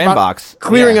Clearing out your inbox.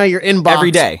 Clearing out your inbox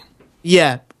every day.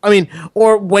 Yeah. I mean,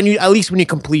 or at least when you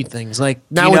complete things. Like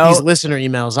now with these listener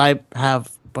emails, I have.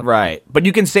 Right. But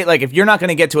you can say, like, if you're not going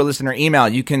to get to a listener email,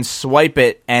 you can swipe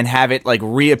it and have it, like,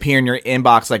 reappear in your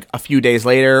inbox, like, a few days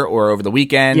later or over the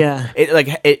weekend. Yeah.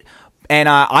 And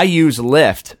I use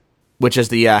Lyft, which is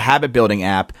the habit building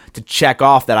app, to check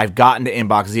off that I've gotten to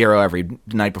Inbox Zero every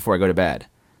night before I go to bed.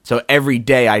 So every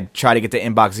day I try to get to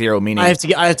Inbox Zero, meaning I have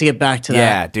to get back to that.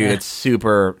 Yeah, dude, it's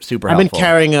super, super I've helpful. been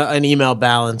carrying an email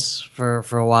balance for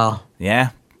a while.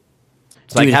 Yeah.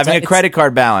 It's Dude, like having a credit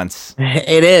card balance.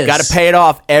 It is. Got to pay it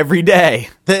off every day.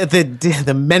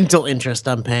 The mental interest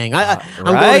I'm paying. I'm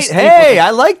right? Hey, I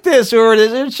like this. Or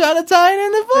they're trying to tie it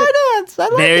into finance. I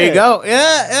like there you go.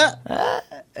 Yeah.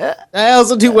 I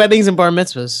also do weddings and bar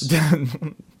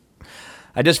mitzvahs.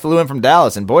 I just flew in from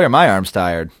Dallas, and boy, are my arms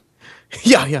tired.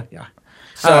 Yeah.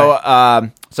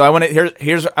 So, so I want to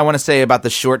here's I want to say about the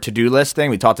short to-do list thing.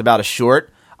 We talked about a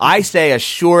short. I say a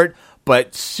short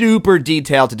but super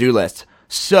detailed to-do list.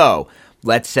 So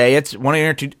let's say it's one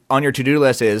of on your to-do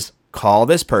list is call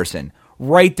this person.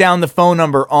 Write down the phone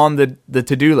number on the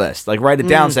to-do list. Like write it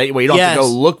down. So you don't have to go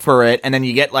look for it, and then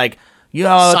you get like,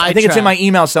 I think it's in my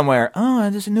email somewhere. Oh,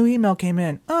 there's a new email came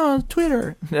in. Oh,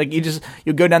 Twitter. Like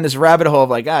you go down this rabbit hole of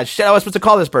like, shit, I was supposed to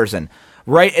call this person.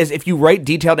 Right, as if you write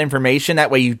detailed information, that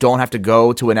way you don't have to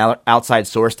go to an outside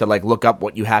source to like look up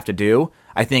what you have to do.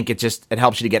 I think it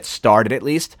helps you to get started at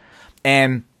least.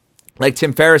 And like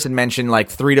Tim Ferriss had mentioned, like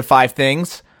 3 to 5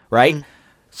 things, right? Mm-hmm.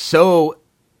 So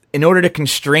in order to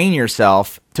constrain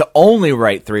yourself to only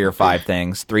write 3 to 5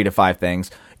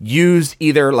 things, use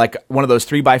either like one of those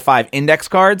 3x5 index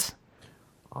cards.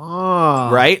 Oh,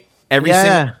 right.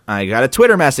 I got a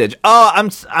Twitter message. Oh,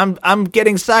 I'm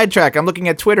getting sidetracked. I'm looking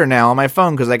at Twitter now on my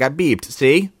phone because I got beeped.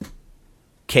 See?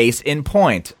 Case in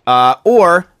point.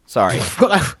 Sorry.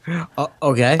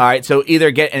 Okay. All right. So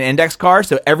either get an index card.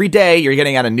 So every day you're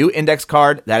getting out a new index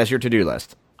card. That is your to-do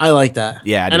list. I like that.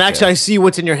 Yeah. And actually, I see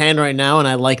what's in your hand right now, and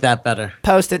I like that better.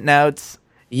 Post-it notes.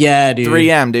 Yeah, dude.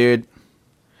 3M, dude.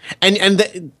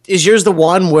 And is yours the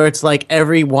one where it's like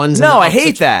everyone's? No, I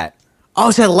hate that. Oh,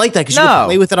 so I like that because you can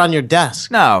play with it on your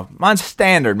desk. No, mine's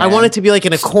standard, man. I want it to be like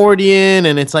an accordion,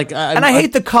 and it's like... and I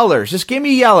hate the colors. Just give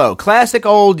me yellow. Classic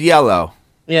old yellow.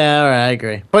 Yeah, all right, I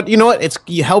agree. But you know what? It's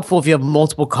helpful if you have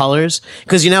multiple colors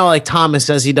because like Thomas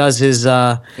says he does his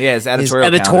his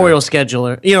editorial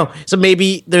scheduler. So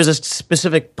maybe there's a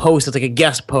specific post that's like a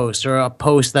guest post or a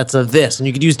post that's a this, and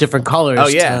you could use different colors. Oh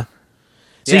yeah.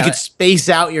 So you could space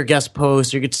out your guest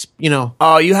post. You could,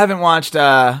 Oh, you haven't watched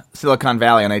Silicon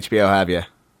Valley on HBO, have you?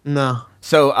 No.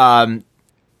 So I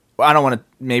don't want to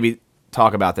maybe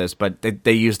talk about this, but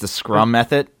they use the Scrum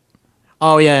method.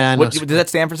 Oh yeah, I know. Does that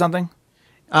stand for something?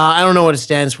 I don't know what it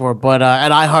stands for, but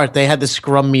at iHeart they had this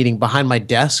Scrum meeting behind my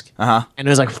desk, and it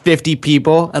was like 50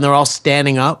 people, and they're all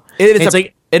standing up.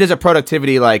 It is a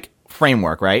productivity like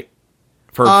framework, right?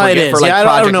 For like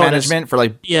project management, for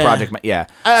like project. Yeah,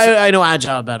 I know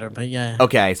Agile better, but yeah.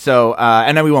 Okay, so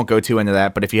and then we won't go too into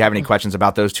that. But if you have any questions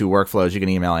about those two workflows, you can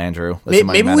email Andrew.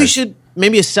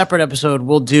 Maybe a separate episode.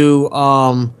 We'll do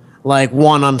like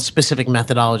one on specific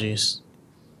methodologies.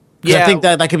 Yeah, I think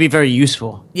that could be very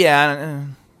useful. Yeah.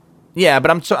 Yeah,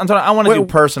 but I want to do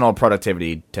personal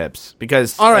productivity tips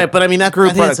because. All right, but I mean I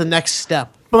think that's the next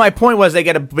step. But my point was they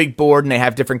get a big board and they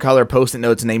have different color Post-it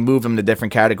notes and they move them to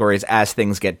different categories as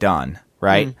things get done,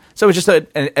 right? So it's just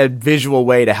a visual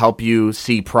way to help you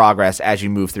see progress as you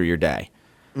move through your day,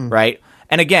 right?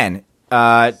 And again,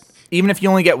 even if you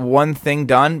only get one thing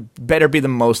done, better be the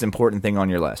most important thing on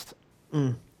your list.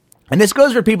 And this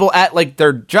goes for people at like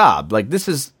their job. Like this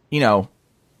is,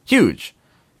 huge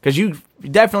because you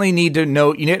definitely need to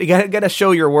know. You got to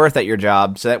show your worth at your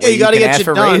job, so that way you got to get shit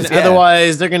done. Yeah.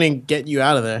 Otherwise, they're gonna get you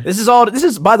out of there. This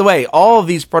is by the way, all of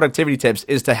these productivity tips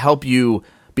is to help you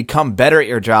become better at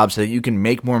your job, so that you can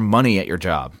make more money at your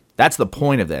job. That's the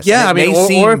point of this. Yeah, I mean,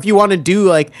 or if you want to do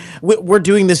like we're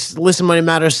doing this Listen Money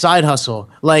Matters side hustle,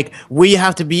 like we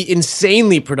have to be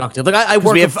insanely productive. Like I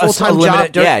work a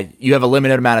full-time job. You have a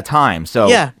limited amount of time. So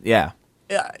yeah.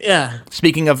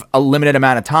 Speaking of a limited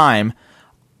amount of time,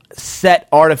 set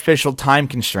artificial time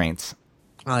constraints.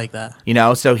 I like that.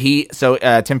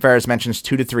 So Tim Ferriss mentions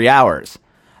 2 to 3 hours.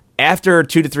 After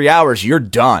 2 to 3 hours, you're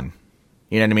done.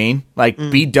 You know what I mean? Like,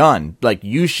 be done. Like,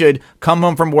 you should come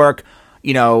home from work,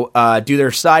 do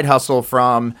their side hustle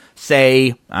from,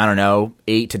 say, I don't know,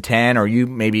 8 to 10, or you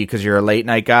maybe because you're a late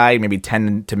night guy, maybe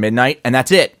 10 to midnight, and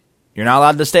that's it. You're not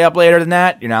allowed to stay up later than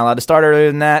that. You're not allowed to start earlier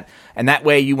than that. And that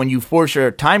way, when you force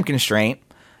your time constraint,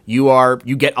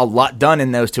 you get a lot done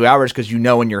in those 2 hours because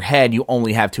in your head you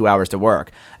only have 2 hours to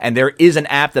work. And there is an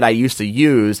app that I used to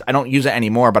use. I don't use it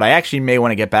anymore, but I actually may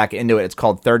want to get back into it. It's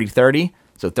called 30/30,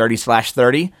 so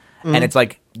 30/30, and it's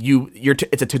like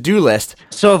it's a to-do list.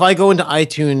 So if I go into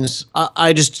iTunes,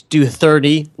 I just do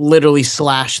 30, literally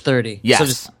 /30.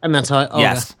 Yes, and that's how.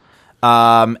 Yes,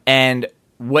 and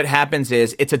what happens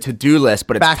is it's a to-do list,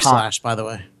 but it's backslash, by the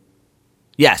way.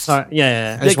 Yes. Sorry.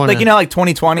 Yeah. Like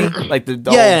 2020, like the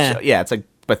old, it's like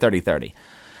but 30/30.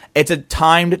 It's a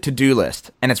timed to-do list,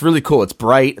 and it's really cool. It's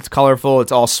bright, it's colorful,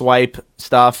 it's all swipe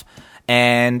stuff,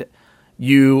 and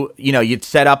you'd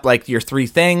set up like your 3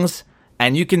 things,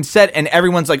 and you can set, and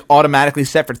everyone's like automatically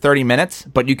set for 30 minutes,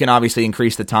 but you can obviously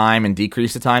increase the time and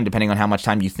decrease the time depending on how much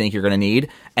time you think you're going to need,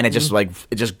 and it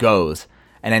just goes,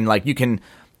 and then like you can.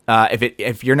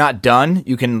 If you're not done,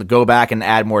 you can go back and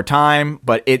add more time.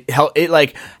 But it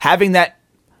like having that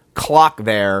clock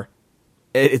there,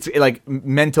 it like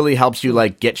mentally helps you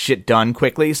like get shit done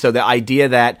quickly. So the idea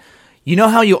that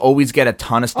how you always get a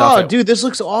ton of stuff. Oh, dude, this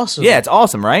looks awesome. Yeah, it's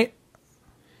awesome, right?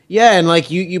 Yeah, and like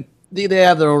they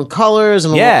have their own colors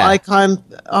and a little icon.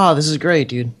 Oh, this is great,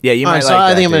 dude. Yeah, you might. So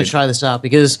I think I'm going to try this out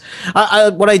because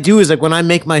what I do is like when I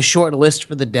make my short list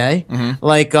for the day,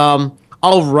 like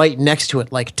I'll write next to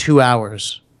it like 2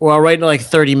 hours, or I'll write like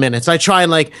 30 minutes. I try and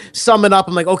like sum it up.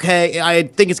 I'm like, okay, I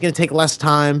think it's going to take less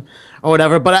time or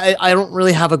whatever, but I don't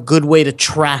really have a good way to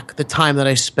track the time that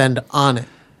I spend on it.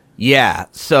 Yeah.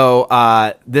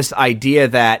 So this idea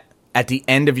that at the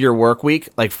end of your work week,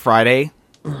 like Friday,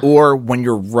 or when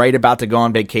you're right about to go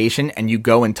on vacation and you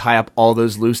go and tie up all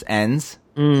those loose ends,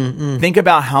 think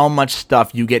about how much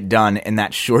stuff you get done in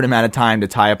that short amount of time to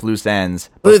tie up loose ends.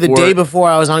 The day before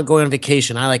I was going on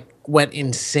vacation, I like went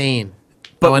insane.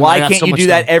 But why can't you do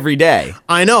that every day?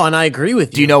 I know, and I agree with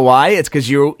you. Do you know why? It's because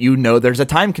you know there's a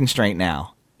time constraint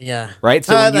now. Yeah. Right?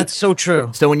 So that's so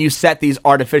true. So when you set these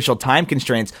artificial time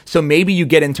constraints, so maybe you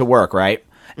get into work, right?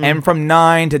 And from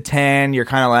 9 to 10, you're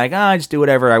kind of like, I just do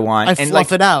whatever I want. I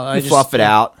fluff it out. You fluff it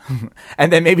out.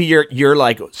 And then maybe your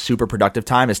like super productive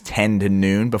time is 10 to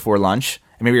noon before lunch.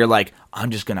 And maybe you're like,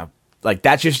 I'm just going to, like,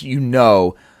 that's just,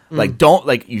 like, don't,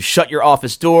 like, you shut your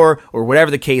office door or whatever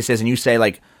the case is. And you say,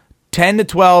 like, 10 to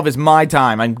 12 is my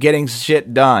time. I'm getting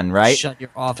shit done, right? Shut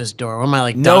your office door. What am I,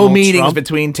 like, no Donald meetings Trump?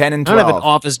 Between 10 and 12. I don't have an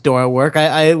office door at work.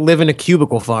 I live in a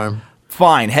cubicle farm.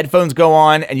 Fine, headphones go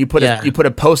on, and you put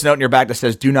a Post-it note in your back that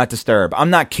says "Do not disturb." I'm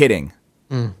not kidding.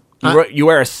 You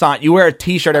wear a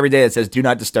T-shirt every day that says "Do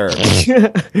not disturb."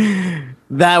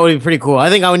 That would be pretty cool. I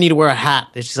think I would need to wear a hat.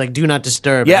 It's just like "Do not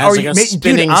disturb." Yeah, or like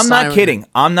dude, I'm not kidding.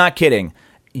 I'm not kidding.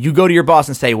 You go to your boss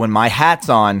and say, "When my hat's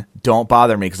on, don't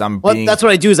bother me because I'm being." That's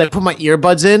what I do. Is I put my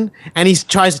earbuds in, and he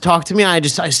tries to talk to me. I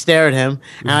stare at him,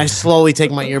 and I slowly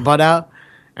take my earbud out.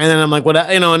 And then I'm like, what?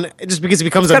 And just because it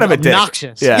becomes kind of a dick.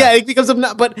 obnoxious. Yeah. It becomes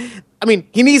obnoxious. But I mean,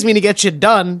 he needs me to get shit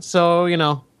done. So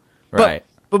Right.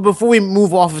 But before we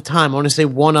move off of time, I want to say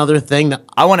one other thing that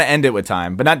I want to end it with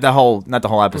time, but not the whole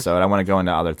episode. I want to go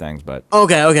into other things, but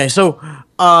Okay. So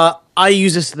I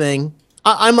use this thing.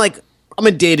 I'm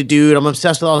a data dude. I'm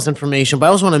obsessed with all this information, but I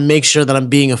also want to make sure that I'm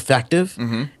being effective.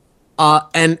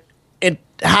 And it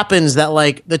happens that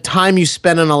like the time you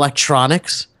spend on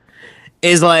electronics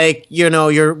is like,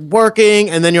 you're working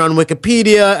and then you're on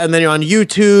Wikipedia and then you're on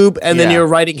YouTube and then you're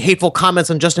writing hateful comments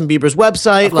on Justin Bieber's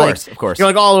website. Of course. You're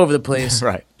like all over the place.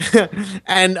 Right.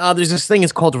 And there's this thing,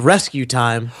 it's called Rescue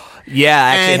Time. Yeah,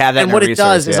 I actually have that. And what it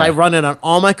does is I run it on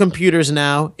all my computers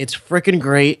now. It's freaking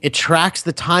great. It tracks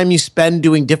the time you spend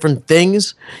doing different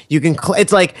things. You can.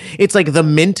 It's like the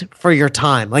Mint for your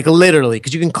time, like literally,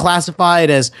 because you can classify it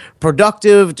as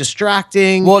productive,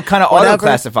 distracting. Well, it kind of auto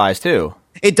classifies too.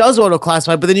 It does auto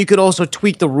classify, but then you could also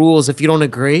tweak the rules if you don't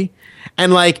agree.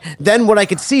 And like then what I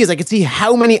could see is I could see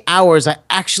how many hours I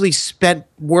actually spent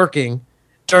working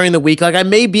during the week. Like I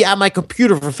may be at my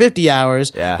computer for 50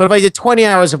 hours, but if I did 20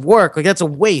 hours of work, like that's a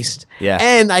waste. Yeah.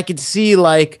 And I could see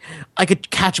like I could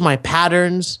catch my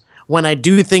patterns when I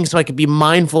do things so I could be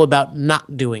mindful about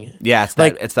not doing it. Yeah,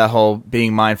 it's that whole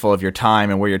being mindful of your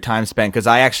time and where your time's spent, because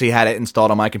I actually had it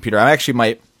installed on my computer. I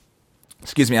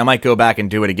might go back and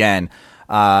do it again.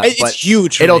 It's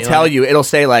huge. It'll tell you. It'll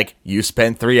say like you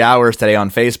spent 3 hours today on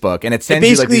Facebook, and it sends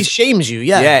you basically shames you.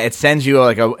 Yeah. Yeah, it sends you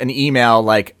like an email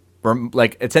like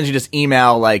it sends you this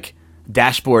email like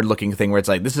dashboard looking thing where it's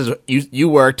like, this is you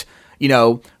worked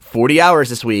 40 hours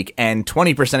this week and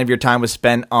 20% of your time was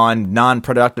spent on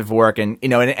non-productive work, and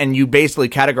and you basically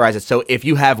categorize it. So if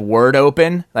you have Word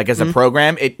open, like as a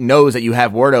program, it knows that you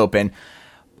have Word open.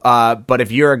 But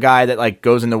if you're a guy that like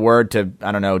goes into Word to,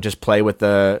 I don't know, just play with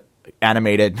the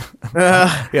animated,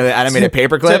 the animated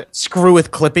paperclip, screw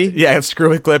with Clippy. Yeah, screw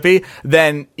with Clippy.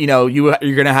 Then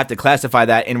you're gonna have to classify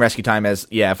that in Rescue Time as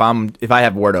if I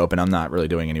have Word open, I'm not really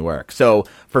doing any work. So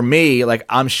for me, like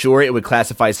I'm sure it would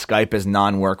classify Skype as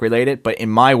non-work related, but in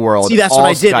my world, see, that's what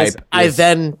I did. I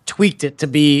then tweaked it to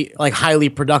be like highly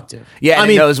productive. Yeah,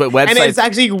 it knows what websites. And it's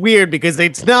actually weird because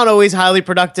it's not always highly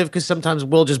productive because sometimes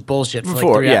we'll just bullshit for like 3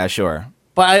 hours. Yeah, sure.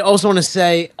 But I also want to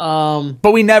say,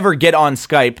 but we never get on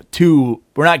Skype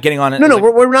we're not getting on it. No,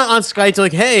 we're not on Skype to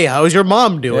like, hey, how's your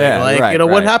mom doing? Yeah,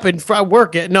 what happened for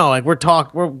work? No, like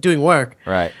we're doing work.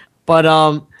 Right. But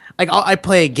like I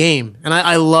play a game and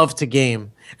I love to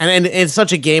game, and it's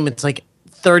such a game. It's like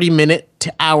 30-minute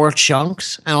to hour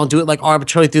chunks, and I'll do it like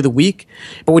arbitrarily through the week.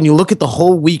 But when you look at the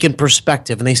whole week in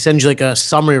perspective, and they send you like a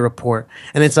summary report,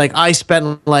 and it's like I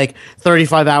spent like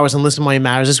 35 hours on Listen While It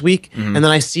Matters this week, and then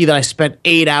I see that I spent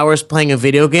 8 hours playing a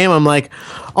video game. I'm like,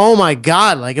 oh my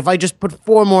god! Like if I just put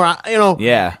 4 more,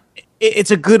 yeah, it's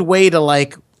a good way to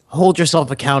like hold yourself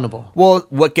accountable. Well,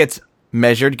 what gets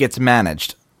measured gets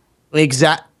managed.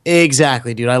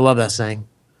 Exactly, dude. I love that saying.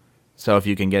 So if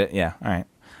you can get it, yeah, all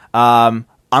right.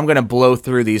 I'm going to blow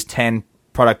through these 10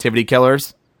 productivity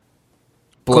killers.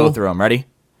 Blow through them. Ready?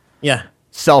 Yeah.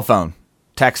 Cell phone.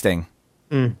 Texting.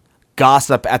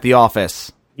 Gossip at the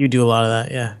office. You do a lot of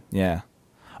that, yeah. Yeah.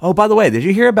 Oh, by the way, did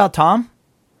you hear about Tom?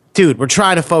 Dude, we're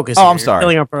trying to focus. Oh, I'm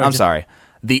sorry. I'm sorry.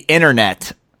 The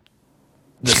internet.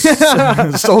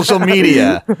 The social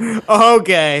media.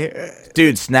 Okay.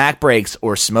 Dude, snack breaks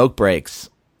or smoke breaks.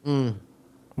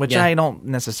 Which I don't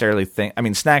necessarily think. I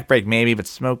mean, snack break maybe, but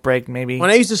smoke break maybe. When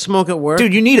I used to smoke at work,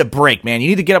 dude, you need a break, man. You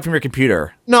need to get up from your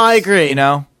computer. No, I agree. You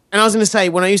know. And I was gonna say,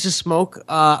 when I used to smoke,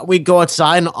 we'd go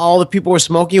outside and all the people were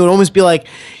smoking. It would almost be like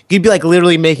you'd be like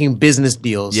literally making business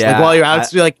deals. Yeah. Like while you're out,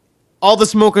 it'd be like all the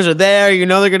smokers are there. You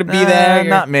know they're gonna be there.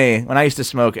 Not me. When I used to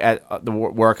smoke at the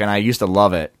work, and I used to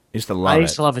love it. I used to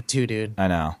love it too, dude. I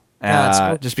know.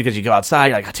 Just because you go outside,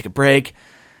 you're like, I take a break.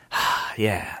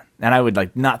 Yeah. And I would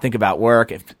like not think about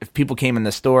work. If people came in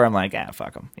the store, I'm like,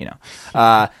 fuck them. You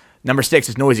know. Number 6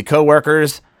 is noisy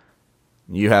coworkers.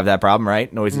 You have that problem,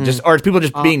 right? Noisy, or people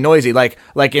just being noisy, like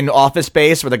in Office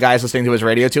Space where the guy's listening to his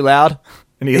radio too loud,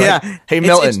 and he's like, "Hey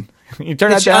Milton, you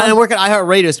turn that down." I work at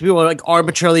iHeartRadio, so people are like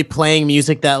arbitrarily playing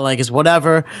music that like is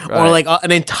whatever, or like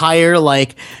an entire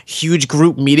like huge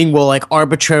group meeting will like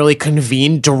arbitrarily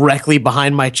convene directly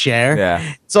behind my chair.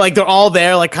 Yeah. So like they're all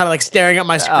there, like kind of like staring at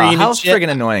my screen. How friggin'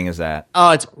 annoying is that?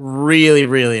 Oh, it's really,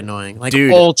 really annoying. Like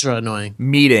dude, ultra annoying.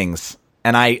 Meetings,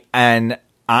 and I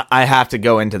have to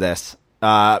go into this.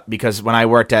 Because when I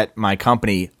worked at my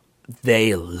company,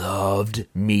 they loved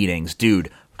meetings,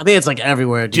 dude. I think it's like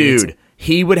everywhere, dude.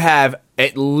 He would have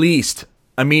at least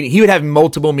he would have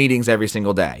multiple meetings every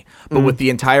single day. But with the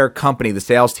entire company, the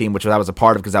sales team, which I was a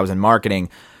part of because I was in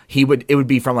marketing, it would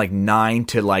be from like 9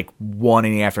 to like 1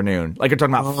 in the afternoon. Like you're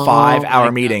talking about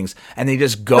 5-hour meetings, and they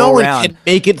just go no around. one can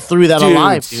make it through that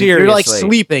alive. Dude. Seriously. You're like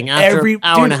sleeping after an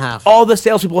hour and a half. All the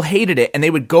salespeople hated it, and they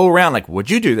would go around like, "What'd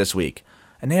you do this week?"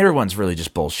 And everyone's really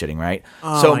just bullshitting, right?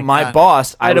 So my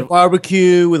boss, I had a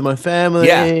barbecue with my family.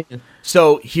 Yeah.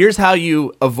 So here's how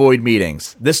you avoid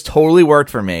meetings. This totally worked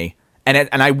for me, and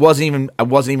I wasn't even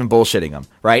bullshitting them,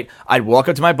 right? I'd walk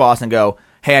up to my boss and go,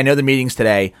 "Hey, I know the meeting's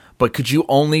today, but could you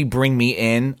only bring me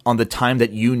in on the time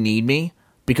that you need me?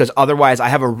 Because otherwise, I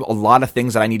have a lot of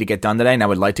things that I need to get done today, and I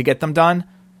would like to get them done.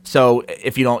 So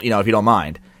if you don't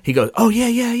mind." He goes, "Oh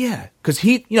yeah," because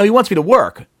he wants me to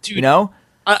work, Dude.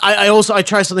 I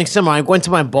tried something similar. I went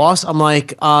to my boss. I'm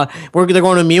like, they're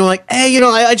going to a meeting. I'm like, hey,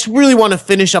 I just really want to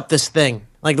finish up this thing,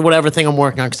 like whatever thing I'm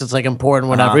working on, because it's like important,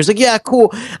 whatever. He's like, yeah,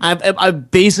 cool. I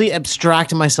basically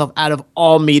abstracted myself out of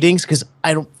all meetings because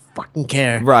I don't fucking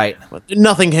care. Right.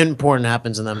 Nothing important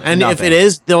happens in them, and Nothing. if it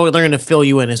is, they're going to fill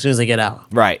you in as soon as they get out.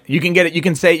 Right. You can get it. You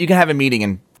can have a meeting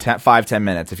in 5-10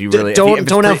 minutes if you really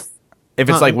if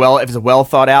it's well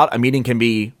thought out. A meeting can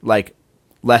be like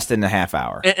less than a half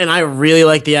hour. And I really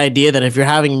like the idea that if you're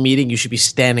having a meeting, you should be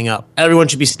standing up. Everyone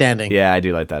should be standing. Yeah, I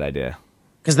do like that idea.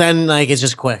 Because then, like, it's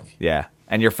just quick. Yeah,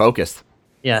 and you're focused.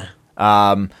 Yeah.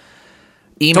 Email.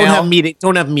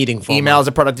 Don't have meeting FOMO. Email is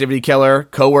a productivity killer.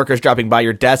 Coworkers dropping by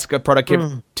your desk, a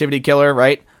productivity killer,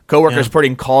 right? Coworkers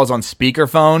putting calls on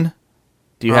speakerphone.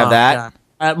 Do you have that? Yeah.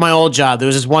 At my old job, there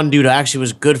was this one dude I actually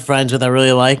was good friends with, I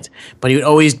really liked, but he would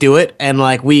always do it. And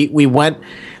like we went,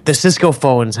 the Cisco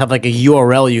phones have like a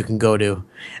URL you can go to,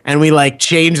 and we like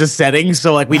changed the settings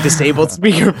so like we disabled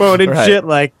speakerphone and shit.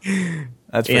 Like,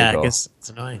 that's pretty cool. I guess it's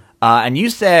annoying. And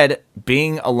you said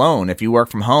being alone, if you work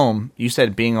from home, you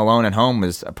said being alone at home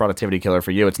is a productivity killer for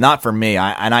you. It's not for me.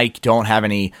 I don't have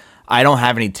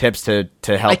any tips to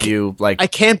help you. Like, I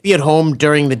can't be at home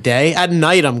during the day. At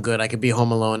night, I'm good. I could be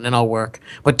home alone and I'll work.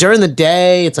 But during the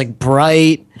day, it's like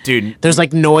bright. Dude, there's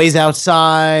like noise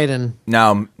outside, and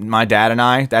no, my dad and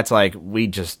I, that's like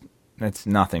it's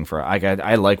nothing for.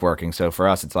 I like working, so for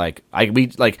us, it's like I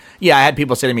had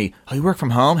people say to me, "Oh, you work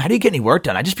from home? How do you get any work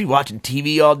done?" I just be watching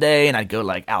TV all day, and I'd go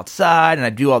like outside, and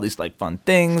I'd do all these like fun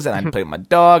things, and I'd play with my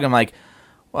dog. I'm like,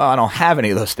 well, I don't have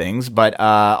any of those things, but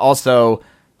also.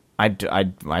 I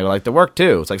like to work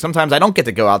too. It's like sometimes I don't get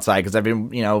to go outside because I've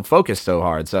been focused so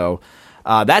hard. So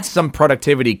that's some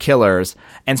productivity killers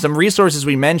and some resources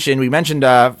we mentioned. We mentioned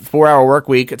 4-Hour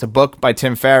Workweek. It's a book by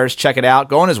Tim Ferriss. Check it out.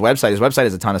 Go on his website. His website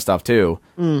has a ton of stuff too.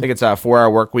 I think it's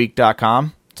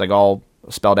 4hourworkweek.com. It's like all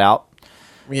spelled out.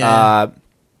 Yeah.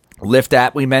 Lyft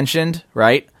app we mentioned,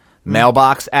 right?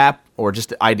 Mailbox app, or just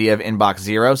the idea of inbox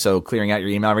zero. So clearing out your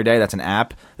email every day. That's an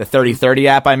app. The 30/30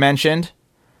 app I mentioned.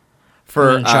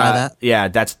 Try that. Yeah,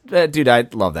 that's dude, I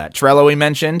love that. Trello we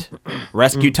mentioned.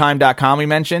 RescueTime.com we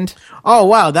mentioned. Oh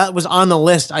wow, that was on the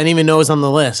list. I didn't even know it was on the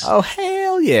list. Oh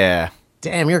hell yeah.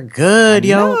 Damn, you're good,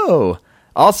 yo.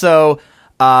 Also,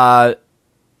 I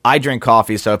drink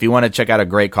coffee, so if you want to check out a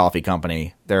great coffee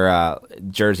company, they're a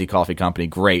Jersey coffee company,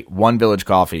 great. One Village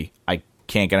Coffee. I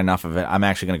can't get enough of it. I'm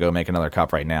actually going to go make another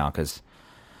cup right now because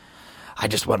I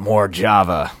just want more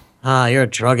Java. You're a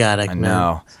drug addict, I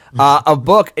know. A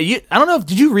book. I don't know.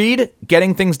 Did you read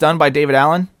Getting Things Done by David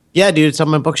Allen? Yeah, dude. It's on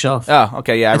my bookshelf. Oh,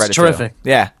 okay. Yeah, I read it. It's terrific. Too.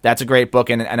 Yeah, that's a great book.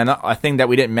 And a thing that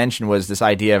we didn't mention was this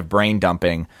idea of brain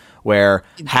dumping, where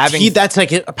having that's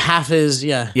like half is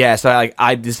yeah. Yeah. So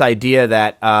this idea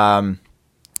that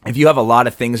if you have a lot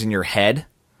of things in your head,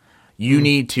 you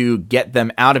need to get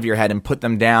them out of your head and put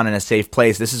them down in a safe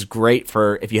place. This is great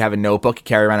for if you have a notebook, you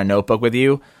carry around a notebook with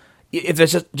you. If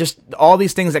there's just all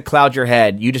these things that cloud your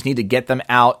head, you just need to get them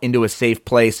out into a safe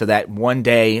place so that one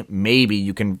day maybe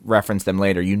you can reference them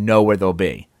later. You know where they'll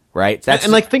be, right?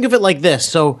 And like think of it like this: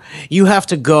 so you have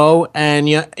to go and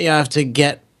you have to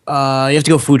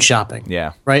go food shopping.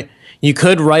 Yeah. Right. You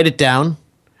could write it down,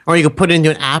 or you could put it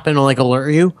into an app and it'll like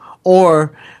alert you,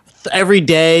 or every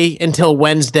day until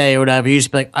Wednesday or whatever, you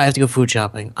just be like, I have to go food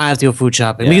shopping. I have to go food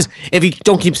shopping. Yeah. Because if you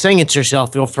don't keep saying it to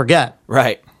yourself, you'll forget.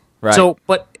 Right. So,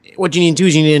 but what you need to do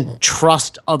is you need to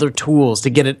trust other tools to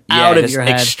get it out of your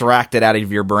head. Extract it out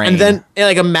of your brain. And then,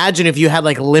 like, imagine if you had,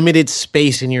 like, limited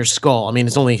space in your skull. I mean,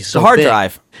 it's only so the hard big.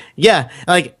 drive. Yeah.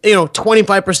 Like,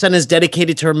 25% is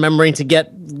dedicated to remembering to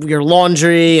get your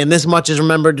laundry, and this much is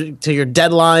remembered to your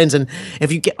deadlines. And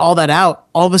if you get all that out,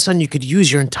 all of a sudden you could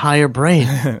use your entire brain.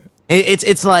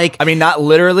 It's like... I mean, not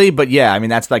literally, but yeah. I mean,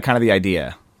 that's like kind of the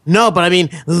idea. No, but I mean,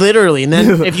 literally. And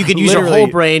then if you could use your whole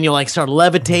brain, you'll, like, start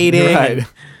levitating. Right.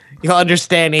 You'll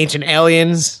understand Ancient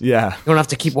Aliens. Yeah. You don't have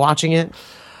to keep watching it.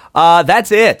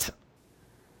 That's it.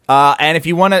 And if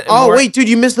you want to... wait, dude,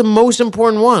 you missed the most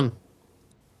important one.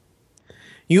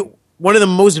 one of the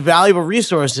most valuable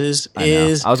resources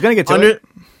is I was going to get to it.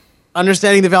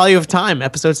 Understanding the Value of Time,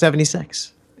 episode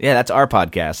 76. Yeah, that's our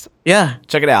podcast. Yeah.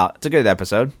 Check it out. It's a good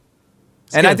episode.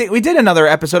 And good. I think we did another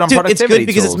episode on productivity it's good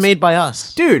because tools. it's made by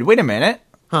us. Dude, wait a minute.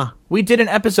 Huh. We did an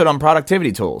episode on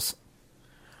productivity tools.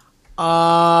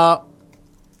 Yeah,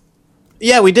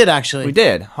 we did actually. We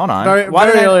did. Hold on. Why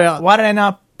did I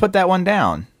not put that one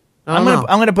down? I don't know.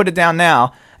 I'm gonna put it down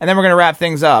now, and then we're gonna wrap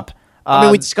things up. I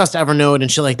mean, we discussed Evernote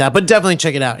and shit like that, but definitely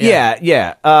check it out.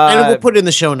 Yeah. And we'll put it in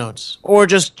the show notes, or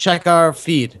just check our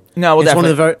feed. No, we'll it's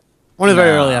definitely. one of the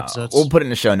very early episodes. We'll put it in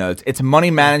the show notes. It's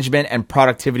money management and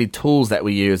productivity tools that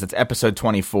we use. It's episode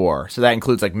 24. So that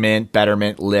includes like Mint,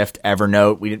 Betterment, Lyft,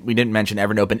 Evernote. We didn't mention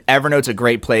Evernote, but Evernote's a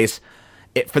great place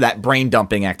for that brain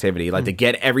dumping activity, like to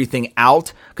get everything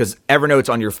out, because Evernote's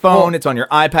on your phone, it's on your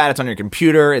iPad, it's on your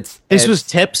computer. This was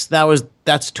tips.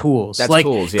 That's tools. That's like,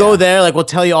 tools. Yeah. Go there. Like we'll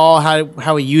tell you all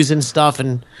how we use it and stuff,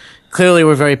 and clearly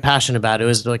we're very passionate about it. It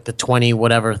was like the 20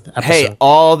 whatever episode. Hey,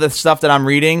 all the stuff that I'm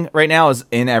reading right now is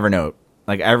in Evernote.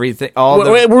 Like everything,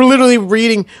 we're literally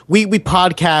reading. We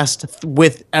podcast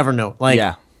with Evernote.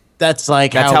 Like that's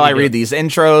how I read these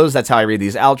intros. That's how I read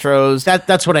these outros.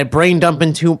 That's what I brain dump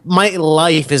into. My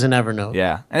life is an Evernote.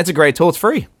 Yeah, and it's a great tool. It's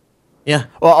free. Yeah.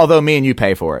 Well, although me and you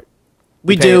pay for it.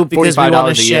 We do because we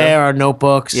want to share year. our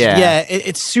notebooks. Yeah.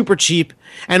 It's super cheap,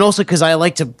 and also because I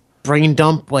like to brain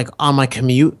dump like on my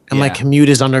commute, and my commute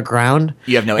is underground.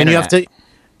 You have no and internet. You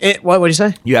have to. What do you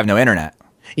say? You have no internet.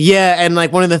 Yeah, and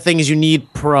like one of the things you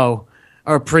need Pro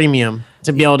or Premium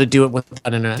to be able to do it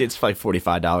without internet. It's like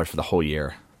 $45 for the whole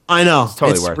year. I know. It's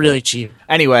totally worth really it. cheap.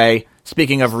 Anyway,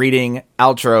 speaking of reading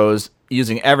outros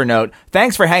using Evernote,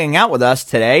 thanks for hanging out with us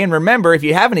today. And remember, if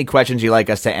you have any questions you'd like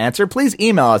us to answer, please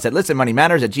email us at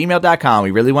listenmoneymatters@gmail.com.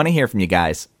 We really want to hear from you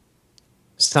guys.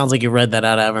 Sounds like you read that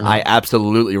out of Evernote. I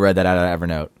absolutely read that out of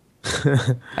Evernote.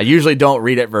 I usually don't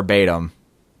read it verbatim.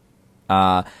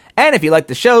 And if you like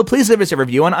the show, please leave us a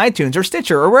review on iTunes or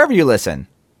Stitcher or wherever you listen.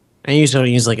 I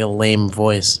usually use like a lame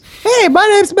voice. Hey, my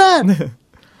name's Matt.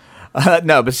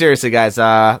 No, but seriously, guys,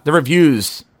 the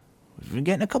reviews, we've been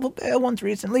getting a couple bad ones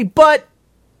recently, but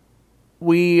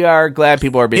we are glad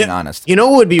people are being honest. You know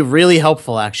what would be really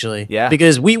helpful, actually? Yeah.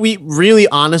 Because we really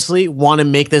honestly want to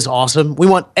make this awesome. We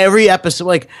want every episode,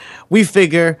 like, we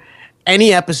figure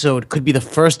any episode could be the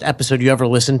first episode you ever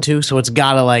listen to, so it's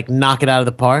got to, like, knock it out of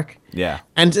the park. Yeah.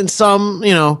 And some,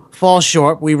 fall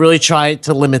short. We really try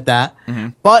to limit that. Mm-hmm.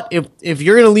 But if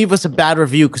you're going to leave us a bad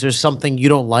review because there's something you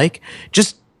don't like,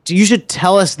 you should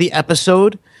tell us the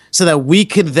episode so that we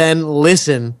could then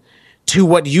listen to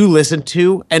what you listen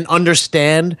to and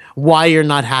understand why you're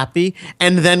not happy,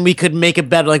 and then we could make it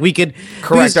better. Like we could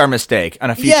correct our mistake on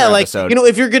a future episode.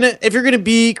 If you're gonna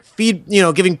be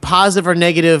giving positive or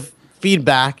negative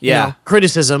feedback,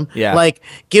 criticism, like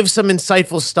give some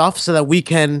insightful stuff so that we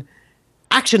can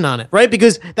action on it, right?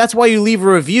 Because that's why you leave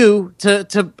a review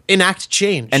to enact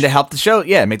change and to help the show,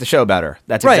 make the show better.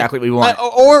 That's exactly what we want.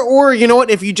 Or you know what?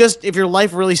 If your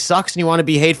life really sucks and you want to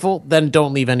be hateful, then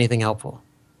don't leave anything helpful.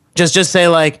 Just say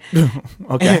like,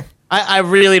 okay. I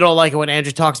really don't like it when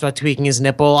Andrew talks about tweaking his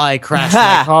nipple. I crashed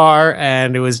my car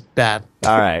and it was bad.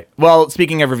 All right. Well,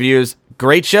 speaking of reviews,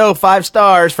 great show, 5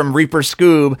 stars from Reaper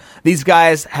Scoob. These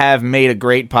guys have made a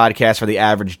great podcast for the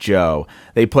average Joe.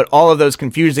 They put all of those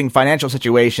confusing financial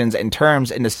situations and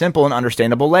terms into simple and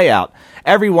understandable layout.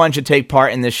 Everyone should take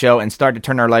part in this show and start to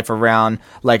turn their life around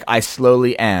like I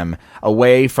slowly am,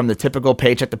 away from the typical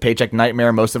paycheck-to-paycheck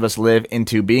nightmare most of us live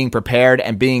into being prepared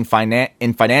and being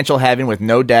in financial heaven with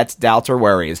no debts, doubts, or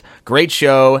worries. Great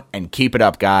show, and keep it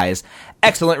up, guys.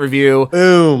 Excellent review.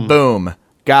 Boom.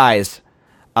 Guys,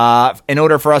 in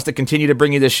order for us to continue to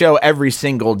bring you the show every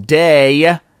single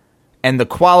day, and the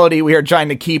quality we are trying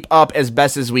to keep up as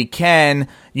best as we can,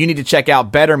 you need to check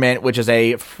out Betterment, which is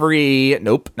a free,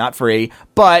 not free,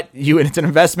 but it's an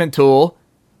investment tool,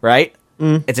 right?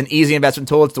 It's an easy investment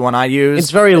tool. It's the one I use.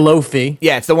 It's very low fee.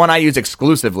 Yeah, it's the one I use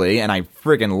exclusively, and I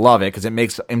freaking love it because it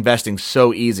makes investing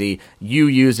so easy. You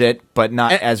use it, but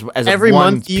not as every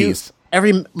one month piece.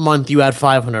 Every month you add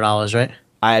 $500, right?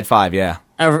 I had 5, yeah.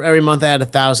 Every month I add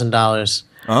 $1,000.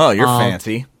 Oh, you're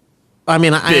fancy. I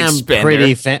mean, I am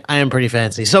pretty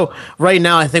fancy. So right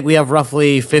now, I think we have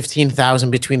roughly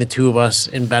 15,000 between the two of us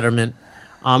in Betterment.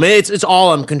 It's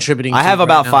all I'm contributing. I have right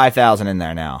about now. 5,000 in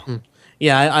there now.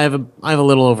 Yeah, I have a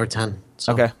little over 10.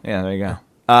 So. Okay, yeah, there you go.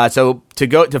 So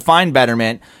to find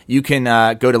Betterment, you can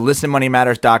go to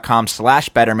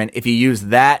listenmoneymatters.com/Betterment. If you use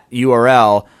that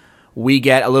URL, we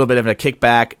get a little bit of a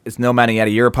kickback. It's no money out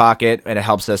of your pocket, and it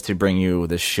helps us to bring you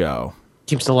the show.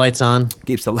 Keeps the lights on.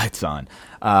 Keeps the lights on.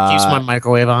 Keeps my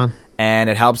microwave on.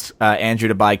 and it helps Andrew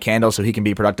to buy candles so he can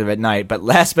be productive at night. But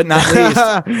last but not least,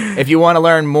 if you want to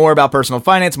learn more about personal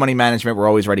finance, money management, we're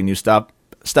always writing new stuff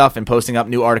and posting up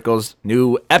new articles,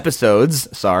 new episodes,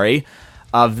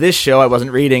 of this show. I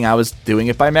wasn't reading, I was doing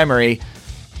it by memory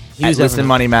at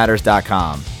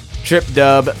listenmoneymatters.com.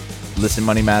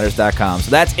 listenmoneymatters.com.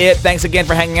 So that's it. Thanks again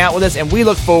for hanging out with us, and we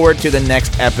look forward to the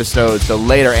next episode. So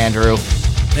later, Andrew.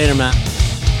 Later, Matt.